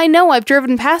 Yeah. Because I know I've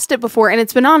driven past it before, and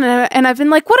it's been on, and I've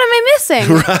been like, what am I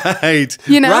missing? Right.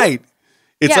 You know? Right.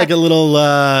 It's like a little,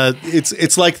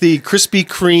 it's like the Krispy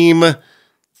Kreme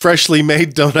freshly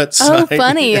made donut sign. Oh,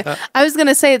 funny. Yeah. I was going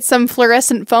to say it's some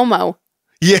fluorescent FOMO.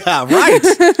 Yeah,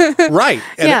 right. Right.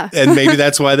 And maybe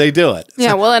that's why they do it.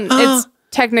 Yeah, well, and it's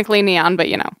technically neon, but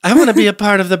you know. I want to be a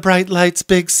part of the bright lights,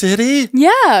 big city.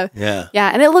 Yeah. Yeah.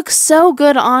 Yeah, and it looks so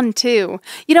good on, too.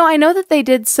 You know, I know that they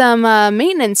did some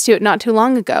maintenance to it not too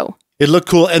long ago. It looked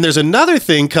cool. And there's another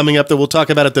thing coming up that we'll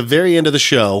talk about at the very end of the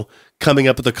show, coming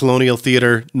up at the Colonial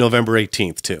Theater November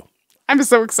 18th, too. I'm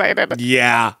so excited.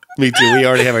 Yeah, me too. We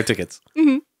already have our tickets.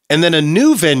 Mm-hmm. And then a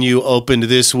new venue opened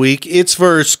this week. It's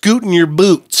for scooting your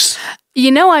boots. You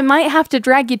know, I might have to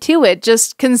drag you to it,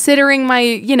 just considering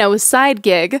my, side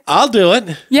gig. I'll do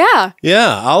it. Yeah.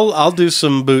 Yeah, I'll do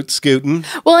some boot scooting.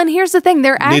 Well, and here's the thing.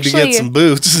 Need to get some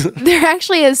boots. They're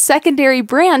actually a secondary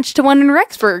branch to one in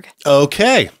Rexburg.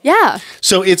 Okay. Yeah.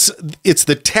 So it's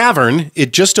the Tavern.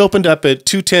 It just opened up at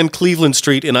 210 Cleveland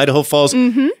Street in Idaho Falls.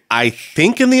 Mm-hmm. I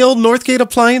think in the old Northgate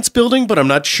Appliance building, but I'm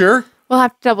not sure. We'll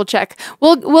have to double check.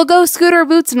 We'll go scoot our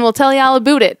boots and we'll tell you all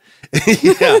about it.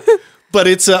 Yeah. But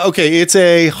it's a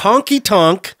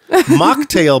honky-tonk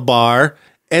mocktail bar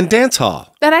and dance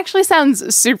hall. That actually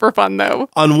sounds super fun, though.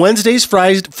 On Wednesdays,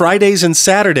 Fridays, and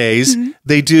Saturdays,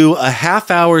 they do a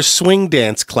half-hour swing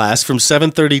dance class from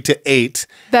 7:30 to 8.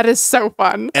 That is so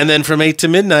fun. And then from 8 to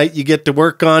midnight, you get to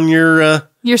work on your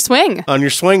swing. On your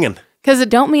swinging. Because it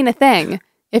don't mean a thing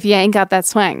if you ain't got that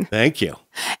swing. Thank you.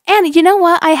 And you know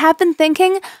what? I have been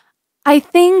thinking, I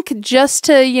think just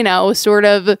to, sort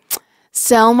of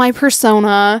sell my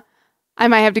persona, I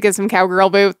might have to get some cowgirl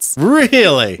boots.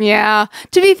 Really? Yeah.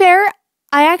 To be fair,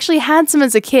 I actually had some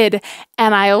as a kid,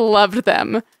 and I loved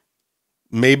them.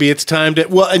 Maybe it's time to...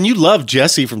 Well, and you love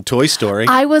Jessie from Toy Story.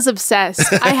 I was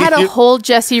obsessed. I had a whole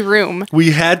Jessie room.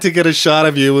 We had to get a shot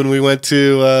of you when we went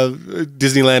to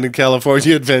Disneyland in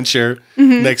California Adventure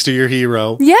next to your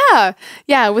hero. Yeah.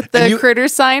 Yeah, with the critter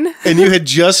sign. And you had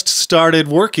just started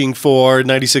working for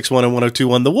 96.1 and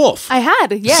 102.1 The Wolf. I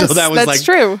had, yes. So that's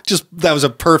true. That was a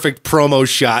perfect promo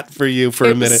shot for you for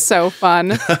a minute. It was so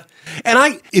fun.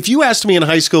 And if you asked me in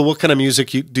high school, what kind of music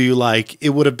do you like?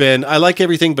 It would have been, I like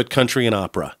everything but country and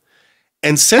opera.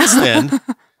 And since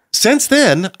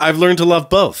then, I've learned to love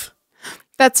both.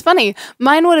 That's funny.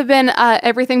 Mine would have been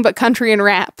everything but country and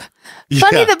rap.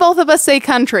 Funny that both of us say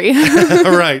country.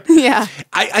 Right. Yeah.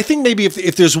 I think maybe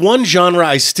if there's one genre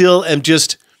I still am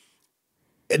just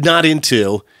not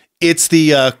into, it's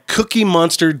the Cookie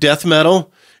Monster death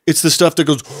metal. It's the stuff that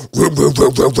goes...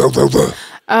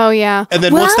 Oh, yeah. And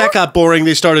then once that got boring,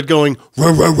 they started going...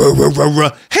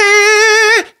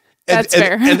 That's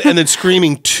fair. And then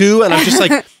screaming too. And I'm just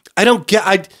like, I don't get...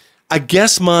 I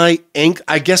guess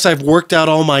I've worked out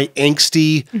all my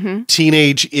angsty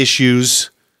teenage issues.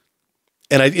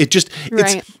 And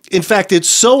in fact, it's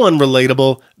so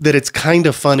unrelatable that it's kind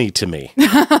of funny to me.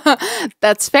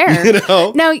 That's fair.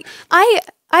 Now,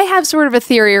 I have sort of a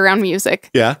theory around music.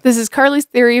 Yeah. This is Karley's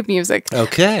theory of music.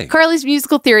 Okay. Karley's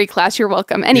musical theory class. You're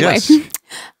welcome. Anyway. Yes.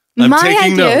 I'm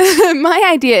taking notes. My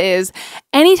idea is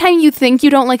anytime you think you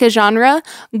don't like a genre,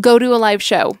 go to a live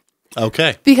show.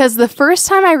 Okay. Because the first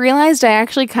time I realized I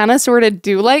actually kind of sort of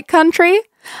do like country,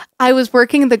 I was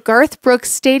working the Garth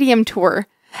Brooks Stadium tour.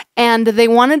 And they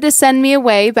wanted to send me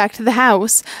away back to the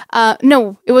house.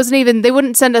 No, it wasn't even, they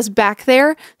wouldn't send us back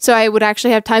there. So I would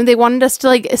actually have time. They wanted us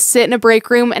to sit in a break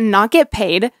room and not get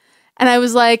paid. And I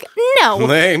was like, no,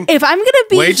 Lame. If I'm going to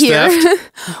be Wage here.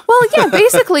 theft. Well, yeah,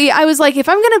 basically I was like, if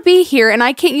I'm going to be here and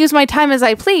I can't use my time as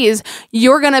I please,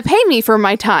 you're going to pay me for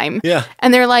my time. Yeah.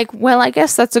 And they're like, well, I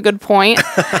guess that's a good point.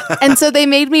 And so they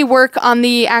made me work on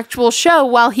the actual show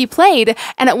while he played.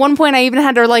 And at one point I even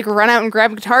had to run out and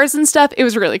grab guitars and stuff. It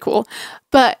was really cool.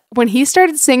 But when he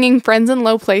started singing Friends in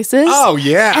Low Places. Oh,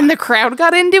 yeah. And the crowd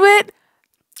got into it.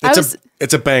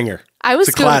 It's a banger. It's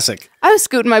a classic. I was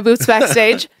scooting my boots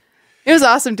backstage. It was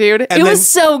awesome, dude. It was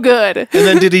so good. And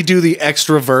then did he do the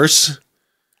extra verse?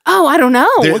 Oh, I don't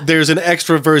know. There's an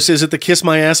extra verse. Is it the Kiss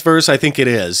My Ass verse? I think it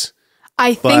is.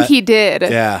 I think he did.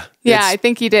 Yeah. Yeah, I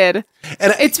think he did.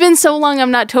 And it's been so long, I'm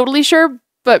not totally sure,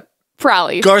 but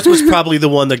probably. Garth was probably the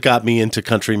one that got me into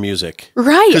country music.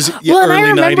 Right. Well,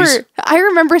 and early I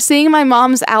remember seeing my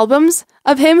mom's albums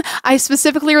of him. I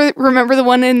specifically remember the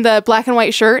one in the black and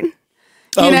white shirt.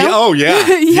 Oh yeah.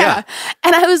 Yeah.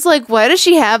 And I was like, why does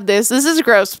she have this? This is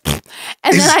gross.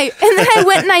 And then I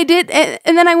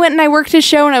went and I worked his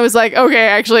show and I was like, okay,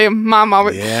 actually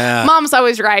mom's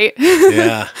always right.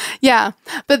 Yeah. Yeah.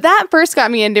 But that first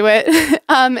got me into it.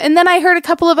 And then I heard a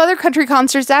couple of other country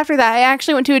concerts after that. I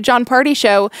actually went to a John Party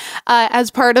show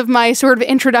as part of my sort of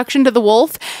introduction to the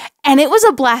Wolf. And it was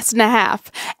a blast and a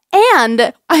half.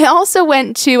 And I also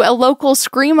went to a local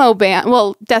screamo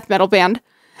band, death metal band.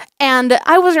 And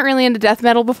I wasn't really into death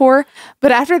metal before,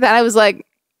 but after that I was like,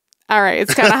 all right,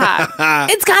 it's kind of hot.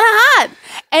 It's kind of hot.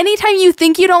 Anytime you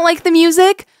think you don't like the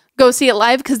music, go see it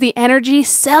live because the energy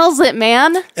sells it,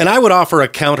 man. And I would offer a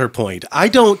counterpoint.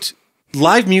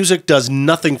 Live music does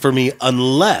nothing for me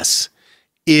unless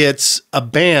it's a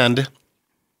band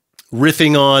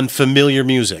riffing on familiar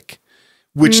music,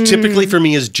 which typically for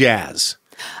me is jazz.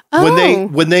 Oh.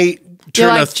 When they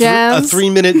turn a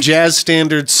 3-minute jazz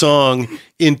standard song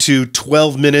into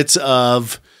 12 minutes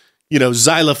of,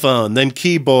 xylophone, then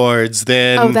keyboards,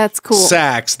 then that's cool.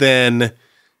 sax, then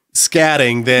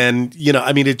scatting, then,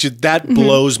 that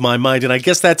blows my mind. And I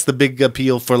guess that's the big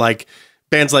appeal for like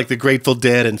bands like the Grateful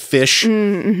Dead and Fish,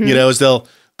 is they'll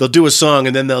do a song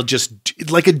and then they'll just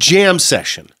like a jam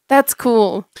session. That's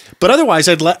cool. But otherwise,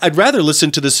 I'd rather listen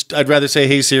to this. I'd rather say,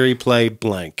 hey, Siri, play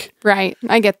blank. Right.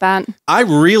 I get that. I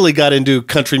really got into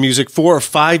country music 4 or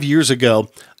 5 years ago.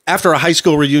 After a high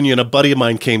school reunion, a buddy of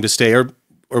mine came to stay, or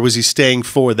was he staying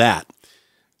for that?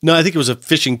 No, I think it was a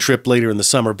fishing trip later in the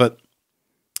summer, but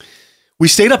we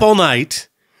stayed up all night,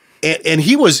 and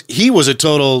he was a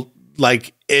total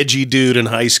like edgy dude in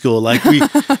high school. Like he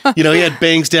had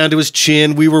bangs down to his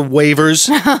chin. We were wavers.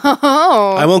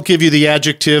 Oh. I won't give you the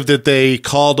adjective that they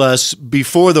called us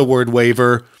before the word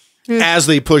waver, as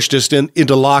they pushed us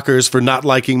into lockers for not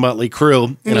liking Motley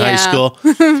Crue in high school.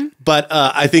 But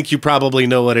I think you probably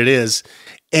know what it is.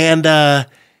 And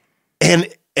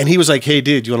he was like, hey,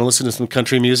 dude, you want to listen to some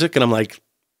country music? And I'm like,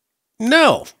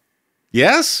 no.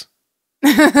 Yes?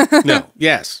 No.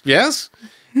 Yes. Yes?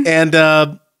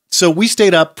 And so we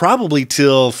stayed up probably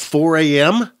till 4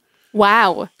 a.m.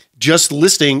 Wow. Just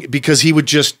listening, because he would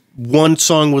just, one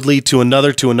song would lead to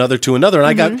another, to another, to another.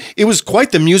 And it was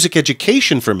quite the music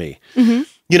education for me.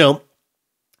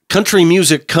 Country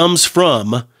music comes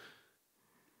from,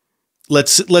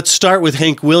 let's start with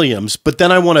Hank Williams, but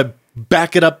then I want to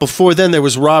back it up. Before then, there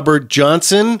was Robert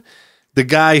Johnson, the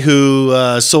guy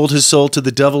who sold his soul to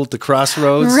the devil at the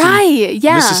crossroads. Right,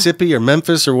 yeah. Mississippi or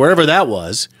Memphis or wherever that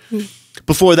was.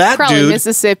 Before that, probably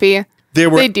Mississippi.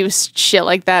 They do shit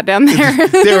like that down there.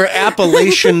 There were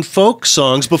Appalachian folk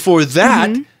songs. Before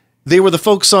that, they were the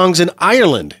folk songs in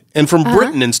Ireland and from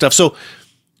Britain and stuff. So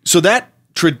that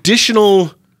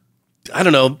traditional, I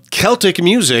don't know, Celtic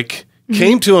music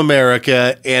came to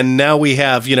America, and now we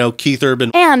have, Keith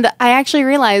Urban. And I actually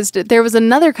realized there was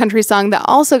another country song that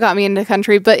also got me into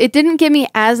country, but it didn't get me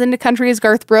as into country as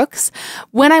Garth Brooks.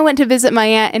 When I went to visit my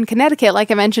aunt in Connecticut, like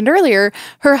I mentioned earlier,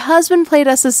 her husband played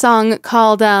us a song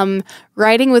called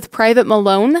Riding with Private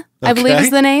Malone, I believe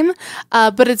is the name.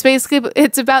 But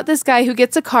it's about this guy who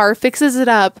gets a car, fixes it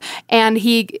up, and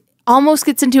he almost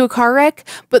gets into a car wreck,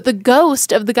 but the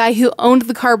ghost of the guy who owned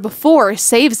the car before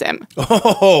saves him.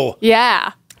 Oh.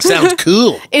 Yeah. Sounds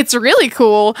cool. It's really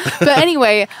cool. But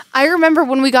anyway, I remember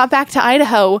when we got back to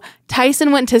Idaho,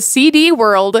 Tyson went to CD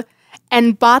World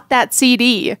and bought that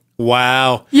CD.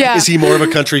 Wow. Yeah. Is he more of a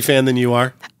country fan than you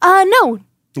are? No.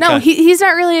 No, Okay. he's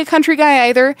not really a country guy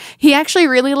either. He actually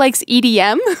really likes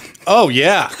EDM. Oh,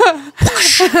 yeah.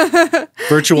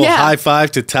 Virtual Yeah. high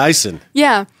five to Tyson.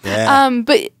 Yeah. Yeah.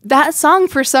 But that song,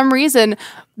 for some reason,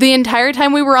 the entire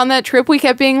time we were on that trip, we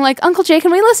kept being like, Uncle Jay,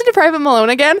 can we listen to Private Malone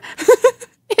again?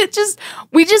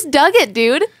 We just dug it,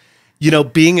 dude.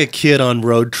 Being a kid on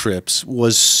road trips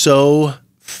was so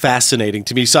fascinating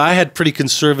to me. So I had pretty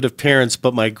conservative parents,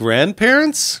 but my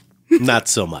grandparents, not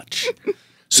so much.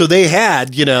 So they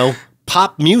had,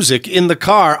 pop music in the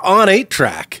car on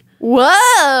 8-track.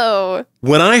 Whoa.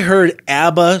 When I heard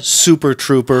ABBA Super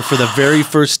Trooper for the very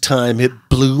first time, it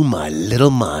blew my little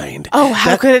mind. Oh,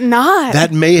 how could it not?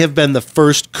 That may have been the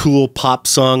first cool pop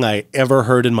song I ever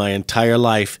heard in my entire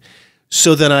life.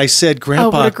 So then I said,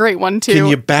 Grandpa, what a great one, too. Can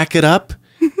you back it up?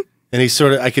 And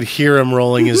I could hear him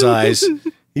rolling his eyes.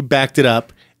 He backed it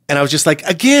up. And I was just like,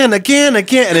 again.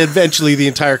 And eventually the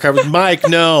entire car was, Mike,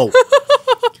 no.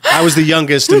 I was the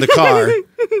youngest in the car,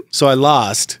 so I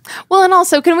lost. Well, and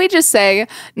also, can we just say,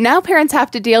 now parents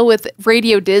have to deal with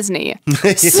Radio Disney.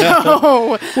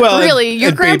 So, really, your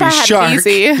and grandpa Baby had Shark. it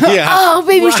easy. Yeah. Oh,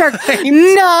 Baby Shark.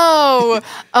 No.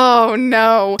 Oh,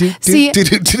 no. See,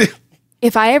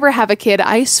 if I ever have a kid,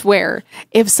 I swear,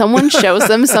 if someone shows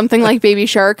them something like Baby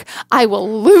Shark, I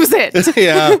will lose it.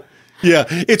 Yeah. Yeah,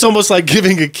 it's almost like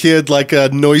giving a kid like a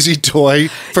noisy toy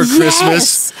for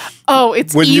Christmas. Oh,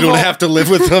 it's when evil. you don't have to live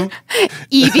with them.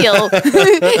 Evil.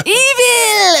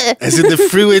 Evil. As in the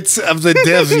fruits of the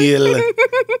devil.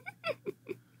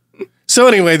 So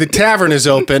anyway, the tavern is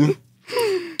open.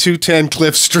 210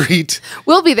 Cliff Street.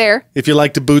 We'll be there. If you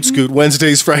like to boot scoot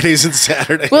Wednesdays, Fridays, and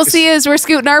Saturdays. We'll see you as we're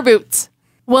scooting our boots.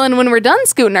 Well, and when we're done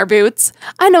scooting our boots,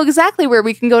 I know exactly where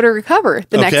we can go to recover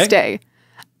the next day.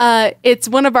 It's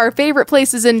one of our favorite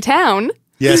places in town.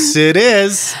 Yes, it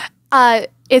is.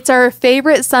 It's our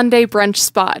favorite Sunday brunch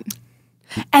spot.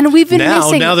 And we've been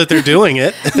missing... Now that they're doing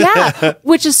it. Yeah,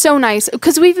 which is so nice.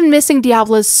 Because we've been missing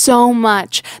Diablo's so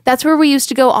much. That's where we used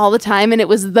to go all the time, and it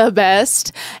was the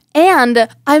best. And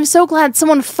I'm so glad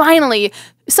someone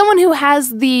who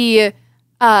has the...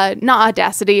 not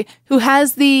audacity, who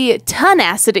has the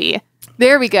tenacity.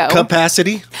 There we go.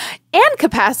 Capacity? and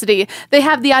capacity. They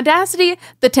have the audacity,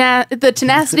 the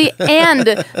tenacity, and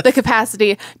the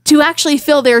capacity to actually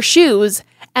fill their shoes.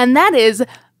 And that is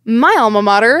my alma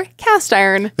mater, Cast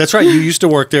Iron. That's right. You used to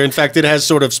work there. In fact, it has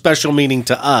sort of special meaning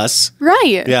to us.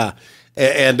 Right. Yeah.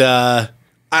 And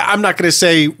I'm not going to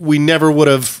say we never would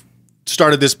have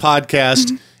started this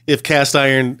podcast if Cast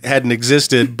Iron hadn't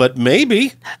existed, but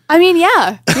maybe. I mean,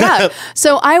 yeah.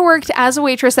 So I worked as a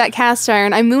waitress at Cast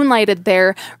Iron. I moonlighted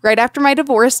there right after my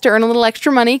divorce to earn a little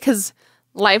extra money because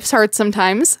life's hard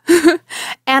sometimes.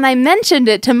 And I mentioned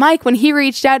it to Mike when he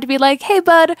reached out to be like, hey,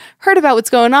 bud, heard about what's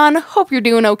going on. Hope you're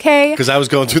doing okay. Because I was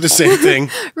going through the same thing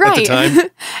at the time.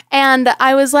 And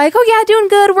I was like, oh, yeah, doing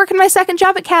good. Working my second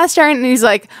job at Cast Iron. And he's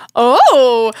like,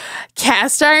 oh,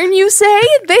 Cast Iron, you say?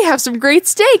 They have some great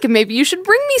steak. And maybe you should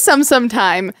bring me some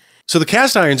sometime. So the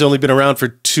Cast Iron's only been around for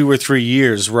 2 or 3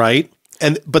 years, right?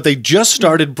 But they just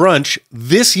started brunch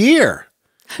this year.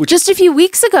 Just a few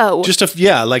weeks ago.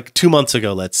 Like 2 months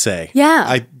ago, let's say.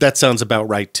 Yeah. That sounds about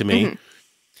right to me.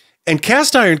 And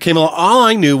Cast Iron came along. All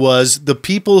I knew was the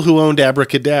people who owned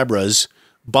Abracadabras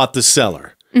bought the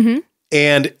cellar.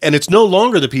 And it's no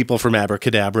longer the people from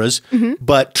Abracadabras,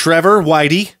 but Trevor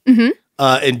Whitey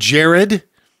and Jared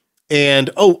and,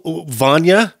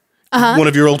 Vanya, one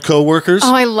of your old coworkers.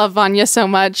 Oh, I love Vanya so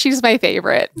much. She's my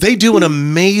favorite. They do an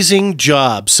amazing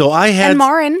job. So I had... And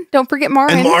Marin. Don't forget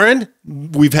Marin. And Marin,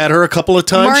 we've had her a couple of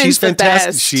times. Marin's She's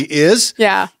fantastic. the best. She is.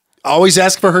 Yeah. Always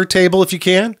ask for her table if you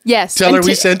can. Yes. Tell her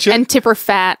we sent you. And tip her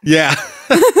fat. Yeah.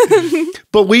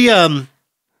 But we, and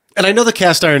I know the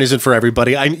Cast Iron isn't for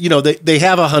everybody. They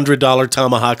have $100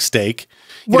 tomahawk steak.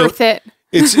 Worth it.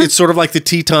 It's sort of like the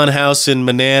Teton House in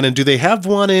Manan. And do they have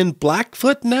one in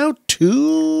Blackfoot now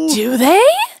too? Do they?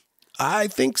 I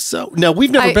think so. No,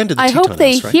 we've never been to the Teton House, I hope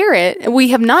they hear it. We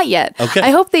have not yet. Okay.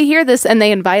 I hope they hear this and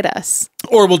they invite us.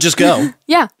 Or we'll just go.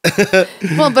 Yeah.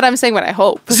 Well, but I'm saying what I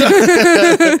hope.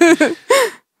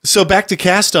 So back to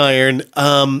Cast Iron.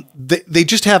 They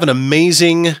just have an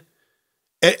amazing...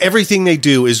 Everything they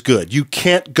do is good. You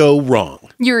can't go wrong.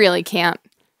 You really can't.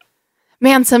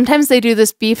 Man, sometimes they do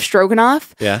this beef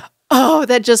stroganoff. Yeah. Oh,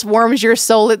 that just warms your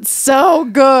soul. It's so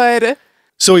good.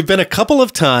 So we've been a couple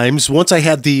of times. Once I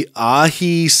had the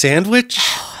ahi sandwich.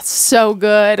 Oh, it's so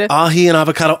good. Ahi and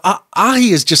avocado.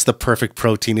 Ahi is just the perfect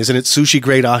protein, isn't it? Sushi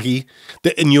grade ahi.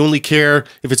 And you only care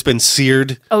if it's been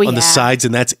seared on the sides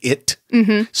and that's it.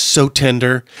 So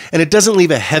tender. And it doesn't leave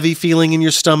a heavy feeling in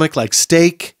your stomach like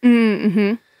steak.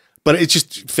 But it's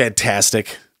just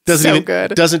fantastic.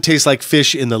 Good. Doesn't taste like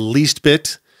fish in the least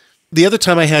bit. The other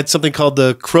time I had something called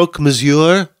the croque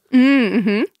monsieur.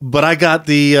 But I got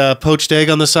the poached egg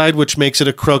on the side, which makes it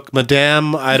a croque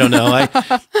madame. I don't know.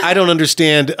 I don't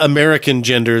understand American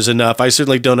genders enough. I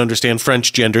certainly don't understand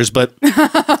French genders, but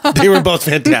they were both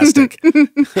fantastic.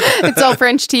 It's all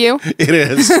French to you? It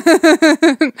is.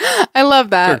 I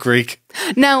love that. Or Greek.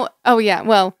 Now,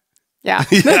 well, yeah.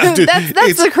 Yeah, dude,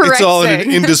 that's the correct It's all thing.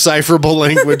 an indecipherable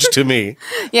language to me.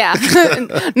 Yeah.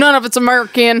 None of it's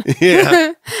American.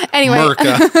 Yeah. Anyway.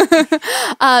 Merca.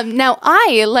 Now,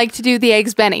 I like to do the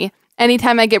eggs Benny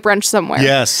anytime I get brunch somewhere.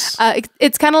 Yes.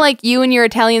 It's kind of like you and your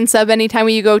Italian sub anytime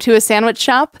you go to a sandwich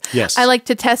shop. Yes. I like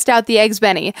to test out the eggs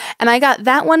Benny. And I got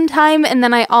that one time, and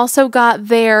then I also got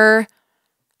their...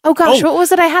 Oh gosh, what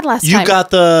was it I had last time? You got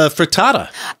the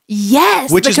frittata.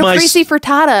 Yes, which the is caprese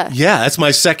frittata. Yeah, that's my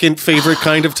second favorite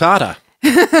kind of tata.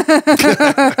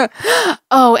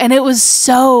 Oh, and it was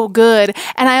so good.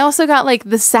 And I also got like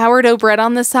the sourdough bread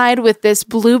on the side with this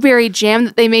blueberry jam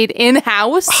that they made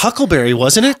in-house. Huckleberry,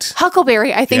 wasn't it?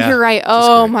 Huckleberry, I think Yeah, you're right.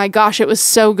 Oh my gosh, it was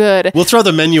so good. We'll throw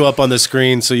the menu up on the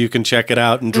screen so you can check it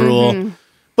out and drool.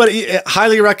 But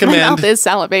highly My recommend. mouth is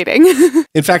salivating.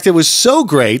 In fact, it was so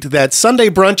great that Sunday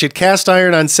brunch at Cast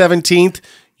Iron on 17th,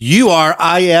 you are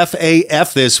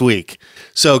IFAF this week.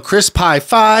 So crisp high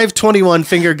five, 21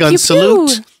 finger gun Pew, salute,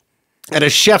 pew. and a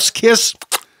chef's kiss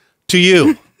to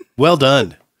you. Well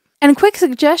done. And quick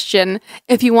suggestion,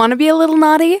 if you want to be a little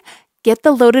naughty, get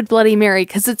the loaded Bloody Mary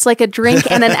because it's like a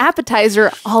drink and an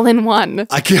appetizer all in one.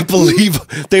 I can't believe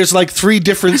there's like 3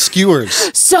 different skewers.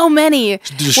 So many.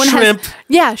 One Shrimp.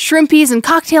 Has, shrimpies and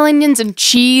cocktail onions and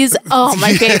cheese. Oh,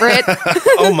 my favorite.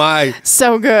 Oh my.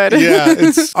 So good. Yeah.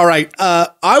 It's all right.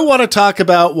 I want to talk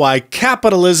about why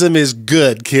capitalism is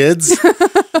good, kids.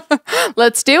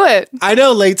 Let's do it. I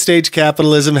know late stage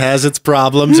capitalism has its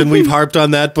problems, and we've harped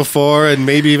on that before and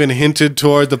maybe even hinted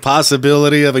toward the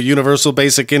possibility of a universal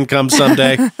basic income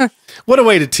someday. What a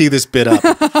way to tee this bit up.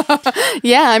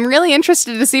 Yeah, I'm really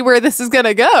interested to see where this is going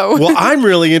to go. Well, I'm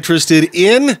really interested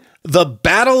in The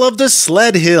Battle of the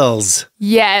Sled Hills.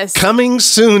 Yes. Coming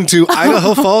soon to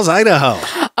Idaho Falls, Idaho.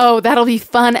 Oh, that'll be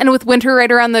fun. And with winter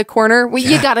right around the corner,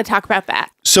 you got to talk about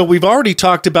that. So we've already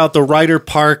talked about the Ryder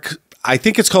Park. I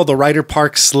think it's called the Ryder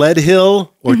Park Sled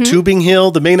Hill or Tubing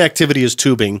Hill. The main activity is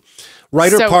tubing.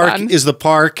 Ryder Park is the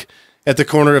park at the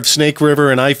corner of Snake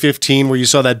River and I-15 where you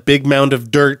saw that big mound of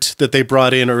dirt that they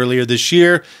brought in earlier this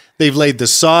year. They've laid the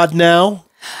sod now.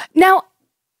 Now,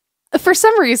 for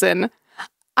some reason,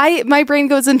 my brain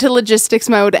goes into logistics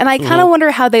mode, and I kind of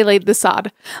wonder how they laid the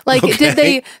sod. Like, did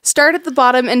they start at the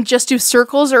bottom and just do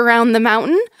circles around the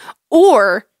mountain?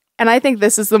 Or, and I think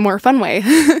this is the more fun way,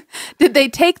 did they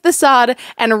take the sod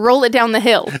and roll it down the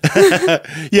hill?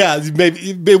 Yeah,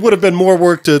 maybe it would have been more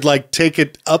work to like take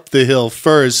it up the hill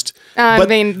first. I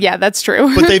mean, yeah, that's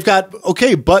true. But they've got,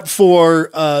 but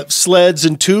for sleds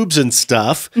and tubes and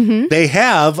stuff, they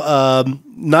have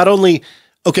not only,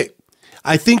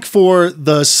 I think for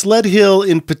the sled hill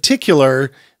in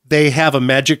particular, they have a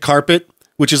magic carpet,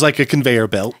 which is like a conveyor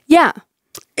belt. Yeah.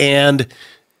 And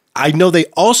I know they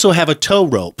also have a tow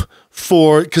rope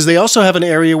because they also have an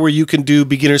area where you can do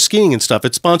beginner skiing and stuff.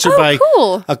 It's sponsored by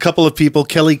a couple of people,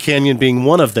 Kelly Canyon being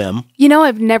one of them. You know,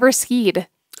 I've never skied.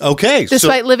 Okay.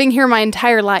 Despite living here my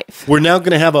entire life. We're now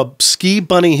going to have a ski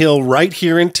bunny hill right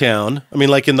here in town. I mean,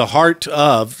 like in the heart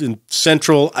of in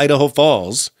central Idaho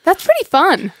Falls. That's pretty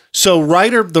fun. So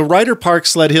the Ryder Park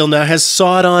Sled Hill now has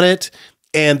sod on it.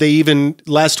 And they even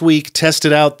last week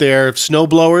tested out their snow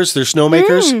blowers, their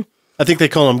snowmakers. I think they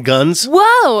call them guns.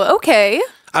 Whoa, okay.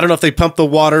 I don't know if they pump the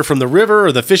water from the river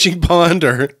or the fishing pond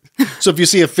or so if you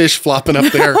see a fish flopping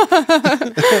up there,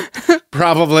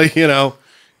 probably,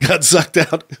 got sucked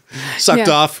up.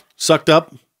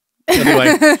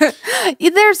 Anyway.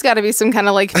 There's got to be some kind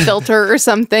of like filter or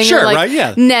something. Sure, or like right?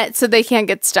 Yeah. Net so they can't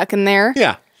get stuck in there.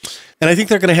 Yeah. And I think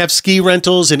they're going to have ski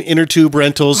rentals and inner tube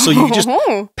rentals. So you can just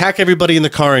pack everybody in the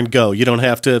car and go. You don't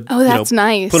have to that's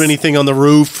nice. Put anything on the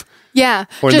roof. Yeah.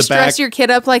 Or just dress your kid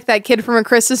up like that kid from a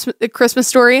Christmas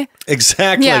Story.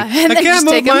 Exactly. Yeah. I can't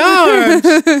move my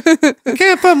arms. I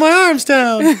can't put my arms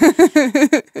down.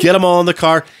 Get them all in the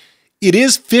car. It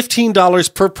is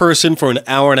 $15 per person for an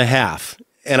hour and a half.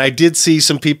 And I did see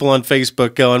some people on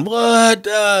Facebook going, what?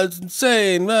 It's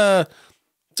insane. So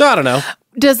I don't know.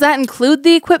 Does that include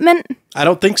the equipment? I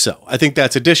don't think so. I think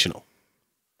that's additional.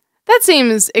 That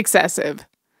seems excessive.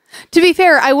 To be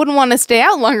fair, I wouldn't want to stay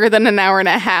out longer than an hour and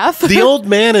a half. The old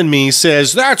man in me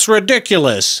says, that's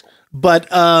ridiculous. But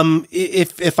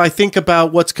if I think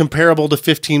about what's comparable to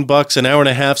 $15, an hour and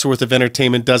a half's worth of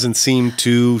entertainment doesn't seem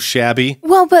too shabby.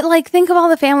 Well, but like think of all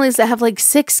the families that have like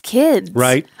 6 kids.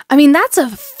 Right. I mean, that's a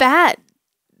fat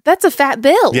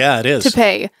bill. Yeah, it is. To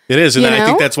pay. It is. And I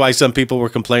think that's why some people were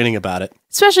complaining about it.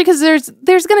 Especially because there's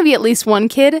going to be at least one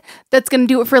kid that's going to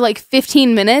do it for like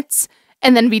 15 minutes.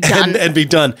 And then be done. And be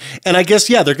done. And I guess,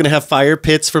 they're going to have fire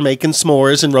pits for making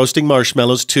s'mores and roasting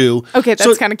marshmallows, too. Okay,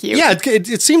 that's kind of cute. Yeah,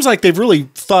 it seems like they've really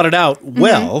thought it out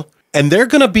well. And they're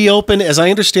going to be open, as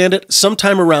I understand it,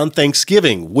 sometime around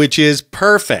Thanksgiving, which is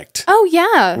perfect. Oh,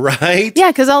 yeah. Right? Yeah,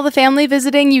 because all the family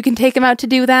visiting, you can take them out to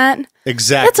do that.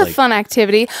 Exactly. That's a fun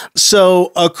activity.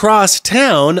 So across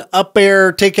town, up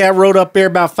there, take that road up there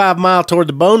about 5 miles toward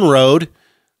the Bone Road.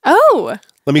 Oh.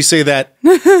 Let me say that.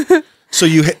 So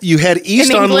you head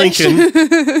east on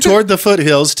Lincoln toward the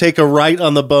foothills, take a right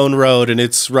on the Bone Road, and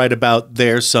it's right about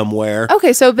there somewhere.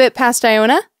 Okay, so a bit past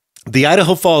Iona? The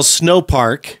Idaho Falls Snow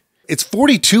Park. It's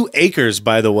 42 acres,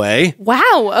 by the way.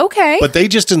 Wow, okay. But they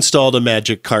just installed a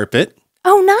magic carpet.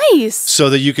 Oh, nice.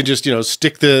 So that you can just,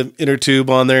 stick the inner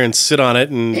tube on there and sit on it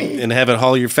and have it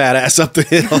haul your fat ass up the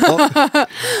hill.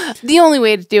 The only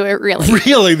way to do it, really.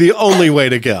 Really, the only way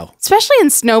to go. Especially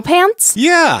in snow pants.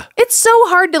 Yeah. It's so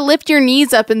hard to lift your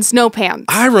knees up in snow pants.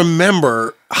 I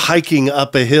remember hiking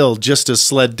up a hill just to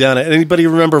sled down it. Anybody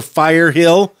remember Fire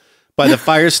Hill by the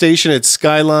fire station at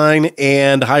Skyline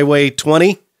and Highway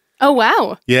 20? Oh,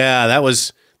 wow. Yeah,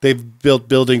 they've built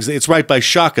buildings. It's right by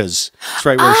Shaka's. It's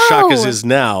right where Shaka's is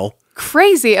now.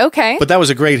 Crazy. Okay. But that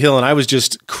was a great hill, and I was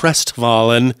just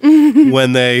crestfallen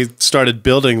when they started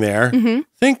building there.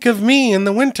 Think of me in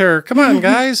the winter. Come on,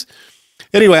 guys.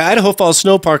 Anyway, Idaho Falls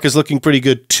Snow Park is looking pretty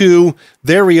good, too.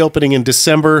 They're reopening in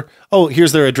December. Oh,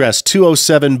 here's their address,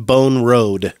 207 Bone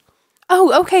Road.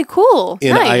 Oh, okay, cool.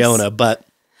 In Iona, but...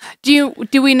 Do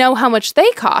we know how much they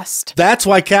cost? That's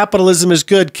why capitalism is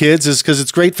good, kids, is because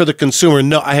it's great for the consumer.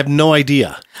 No, I have no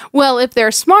idea. Well, if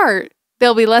they're smart,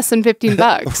 they'll be less than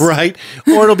 $15. Right?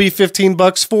 Or it'll be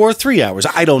 $15 for 3 hours.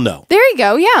 I don't know. There you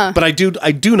go. Yeah. But I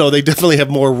do know they definitely have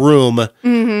more room.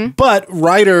 Mm-hmm. But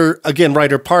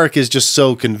Ryder Park is just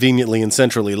so conveniently and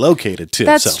centrally located too.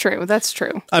 That's true. That's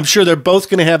true. I'm sure they're both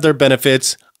going to have their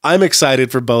benefits. I'm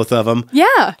excited for both of them.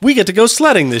 Yeah. We get to go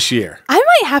sledding this year. I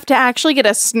might have to actually get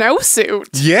a snowsuit.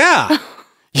 Yeah.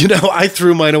 I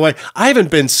threw mine away. I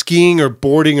haven't been skiing or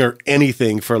boarding or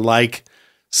anything for like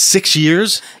 6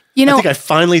 years. I think I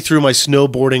finally threw my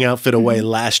snowboarding outfit away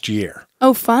last year.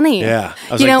 Oh, funny. Yeah.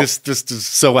 I was like, this is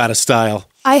so out of style.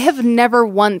 I have never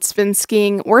once been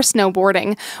skiing or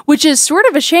snowboarding, which is sort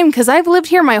of a shame because I've lived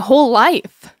here my whole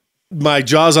life. My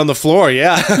jaw's on the floor,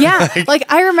 yeah. Yeah, like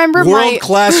I remember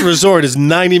world-class resort is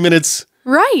 90 minutes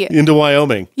right into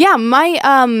Wyoming. Yeah,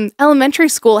 my elementary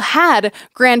school had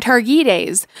Grand Targhee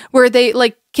days where they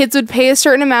kids would pay a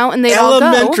certain amount and they'd all go.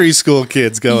 Elementary school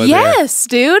kids going yes,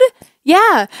 there. Dude.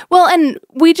 Yeah. Well, and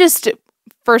we just...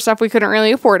 First off, we couldn't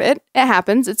really afford it. It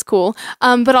happens. It's cool.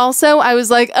 But also, I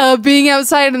was like, being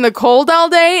outside in the cold all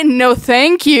day? No,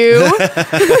 thank you.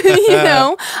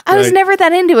 I was never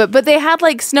that into it. But they had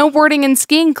snowboarding and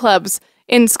skiing clubs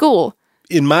in school.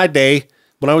 In my day,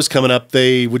 when I was coming up,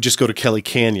 they would just go to Kelly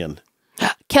Canyon.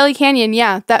 Kelly Canyon,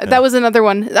 yeah. That was another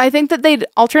one. I think that they'd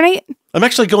alternate. I'm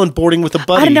actually going boarding with a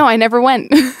buddy. I don't know. I never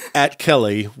went. At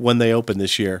Kelly when they opened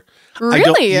this year.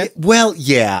 Really? Well,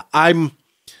 yeah.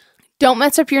 Don't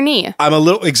mess up your knee. I'm a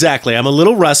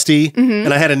little rusty,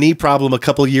 and I had a knee problem a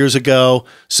couple years ago.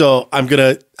 So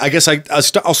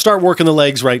I'll start working the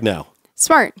legs right now.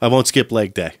 Smart. I won't skip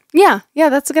leg day. Yeah,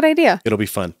 that's a good idea. It'll be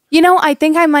fun. I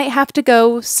think I might have to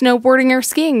go snowboarding or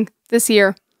skiing this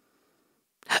year.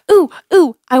 Ooh,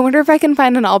 I wonder if I can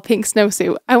find an all pink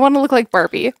snowsuit. I want to look like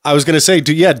Barbie. I was going to say,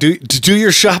 do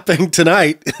your shopping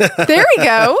tonight. There we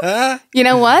go. You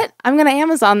know what? I'm going to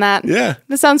Amazon that. Yeah.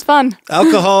 This sounds fun.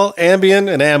 Alcohol,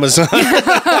 Ambien, and Amazon.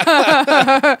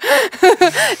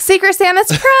 Secret Santa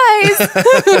surprise.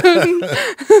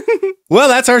 Well,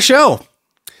 that's our show.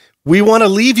 We want to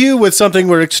leave you with something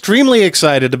we're extremely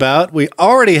excited about. We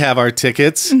already have our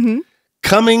tickets.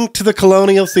 Coming to the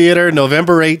Colonial Theater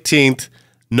November 18th.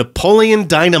 Napoleon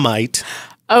Dynamite.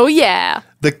 Oh, yeah.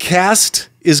 The cast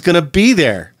is going to be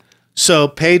there. So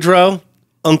Pedro,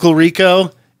 Uncle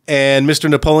Rico, and Mr.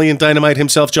 Napoleon Dynamite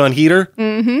himself, John Heater,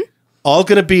 all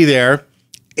going to be there.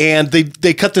 And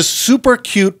they cut this super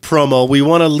cute promo. We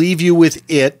want to leave you with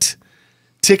it.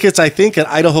 Tickets, I think, at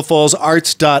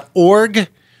idahofallsarts.org.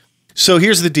 So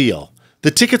here's the deal.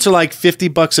 The tickets are like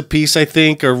 $50 a piece, I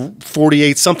think, or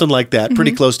 48, something like that.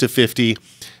 Pretty close to 50.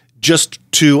 Just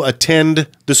to attend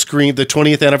the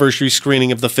 20th anniversary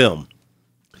screening of the film.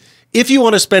 If you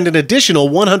want to spend an additional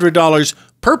 $100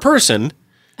 per person,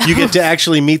 you get to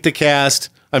actually meet the cast.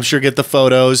 I'm sure get the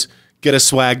photos, get a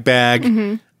swag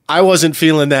bag. I wasn't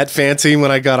feeling that fancy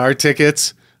when I got our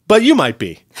tickets, but you might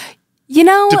be.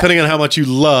 Depending on how much you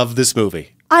love this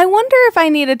movie. I wonder if I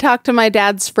need to talk to my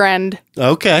dad's friend.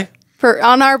 Okay.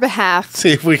 On our behalf.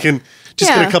 See if we can...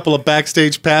 Just get a couple of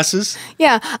backstage passes.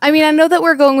 Yeah. I mean, I know that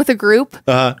we're going with a group,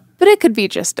 but it could be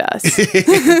just us.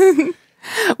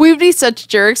 We'd be such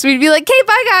jerks. We'd be like, "Okay,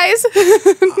 bye, guys."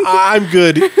 I'm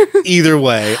good either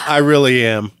way. I really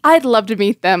am. I'd love to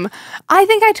meet them. I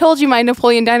think I told you my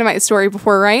Napoleon Dynamite story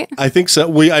before, right? I think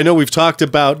so. I know we've talked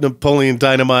about Napoleon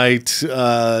Dynamite.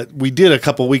 We did a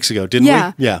couple weeks ago, didn't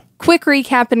we? Yeah. Quick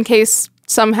recap in case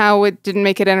somehow it didn't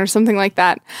make it in or something like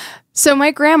that. So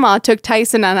my grandma took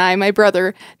Tyson and I, my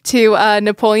brother, to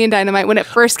Napoleon Dynamite when it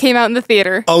first came out in the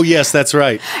theater. Oh, yes, that's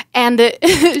right. And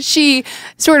she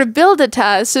sort of billed it to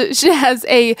us. So she has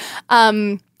a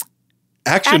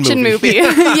action movie.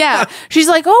 Yeah. She's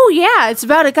like, "Oh, yeah, it's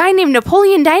about a guy named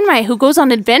Napoleon Dynamite who goes on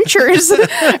adventures,"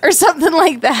 or something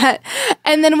like that.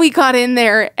 And then we got in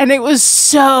there, and it was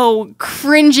so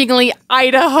cringingly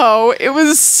Idaho. It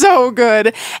was so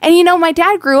good. And, my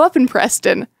dad grew up in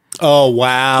Preston. Oh,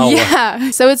 wow.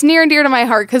 Yeah. So it's near and dear to my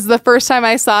heart because the first time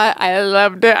I saw it, I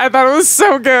loved it. I thought it was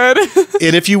so good.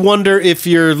 And if you wonder if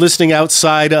you're listening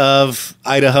outside of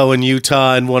Idaho and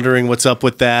Utah and wondering what's up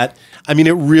with that, I mean,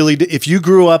 if you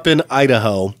grew up in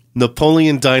Idaho,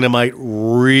 Napoleon Dynamite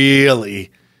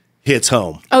really hits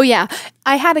home. Oh, yeah.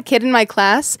 I had a kid in my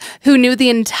class who knew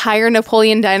the entire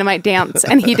Napoleon Dynamite dance,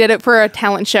 and he did it for a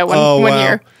talent show one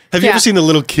year. Have you ever seen a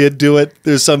little kid do it?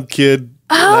 There's some kid...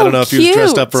 I don't know if he was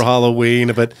dressed up for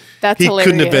Halloween, but he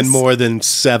couldn't have been more than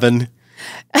 7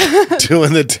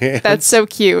 doing the dance. That's so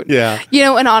cute. Yeah.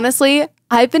 And honestly,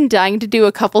 I've been dying to do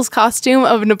a couple's costume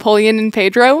of Napoleon and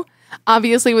Pedro,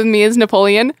 obviously with me as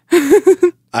Napoleon.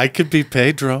 I could be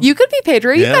Pedro. You could be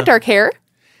Pedro. You've got dark hair.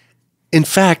 In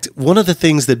fact, one of the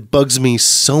things that bugs me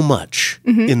so much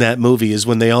in that movie is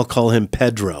when they all call him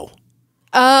Pedro.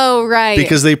 Oh, right.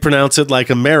 Because they pronounce it like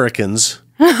Americans.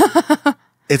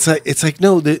 It's like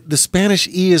no, the Spanish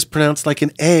E is pronounced like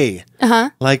an A.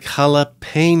 Like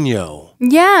jalapeno.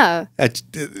 Yeah.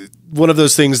 One of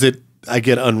those things that I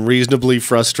get unreasonably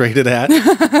frustrated at.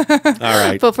 All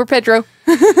right. Vote for Pedro.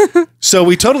 So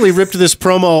we totally ripped this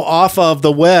promo off of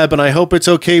the web, and I hope it's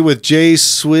okay with J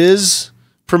Swizz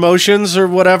Promotions or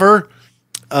whatever.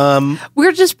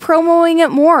 We're just promoting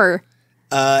it more.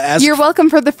 You're welcome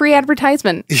for the free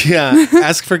advertisement. Yeah.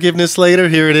 Ask forgiveness later.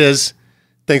 Here it is.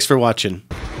 Thanks for watching.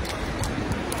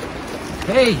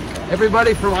 Hey,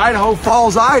 everybody from Idaho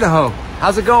Falls, Idaho.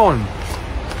 How's it going?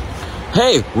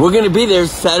 Hey, we're going to be there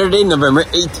Saturday, November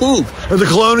 18th. At the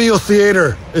Colonial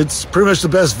Theater. It's pretty much the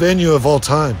best venue of all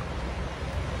time.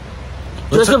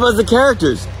 Dress up as the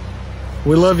characters.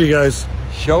 We love you guys.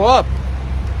 Show up.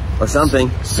 Or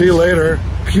something. See you later.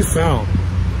 Peace out.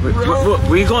 Where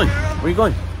are you going? Where are you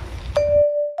going?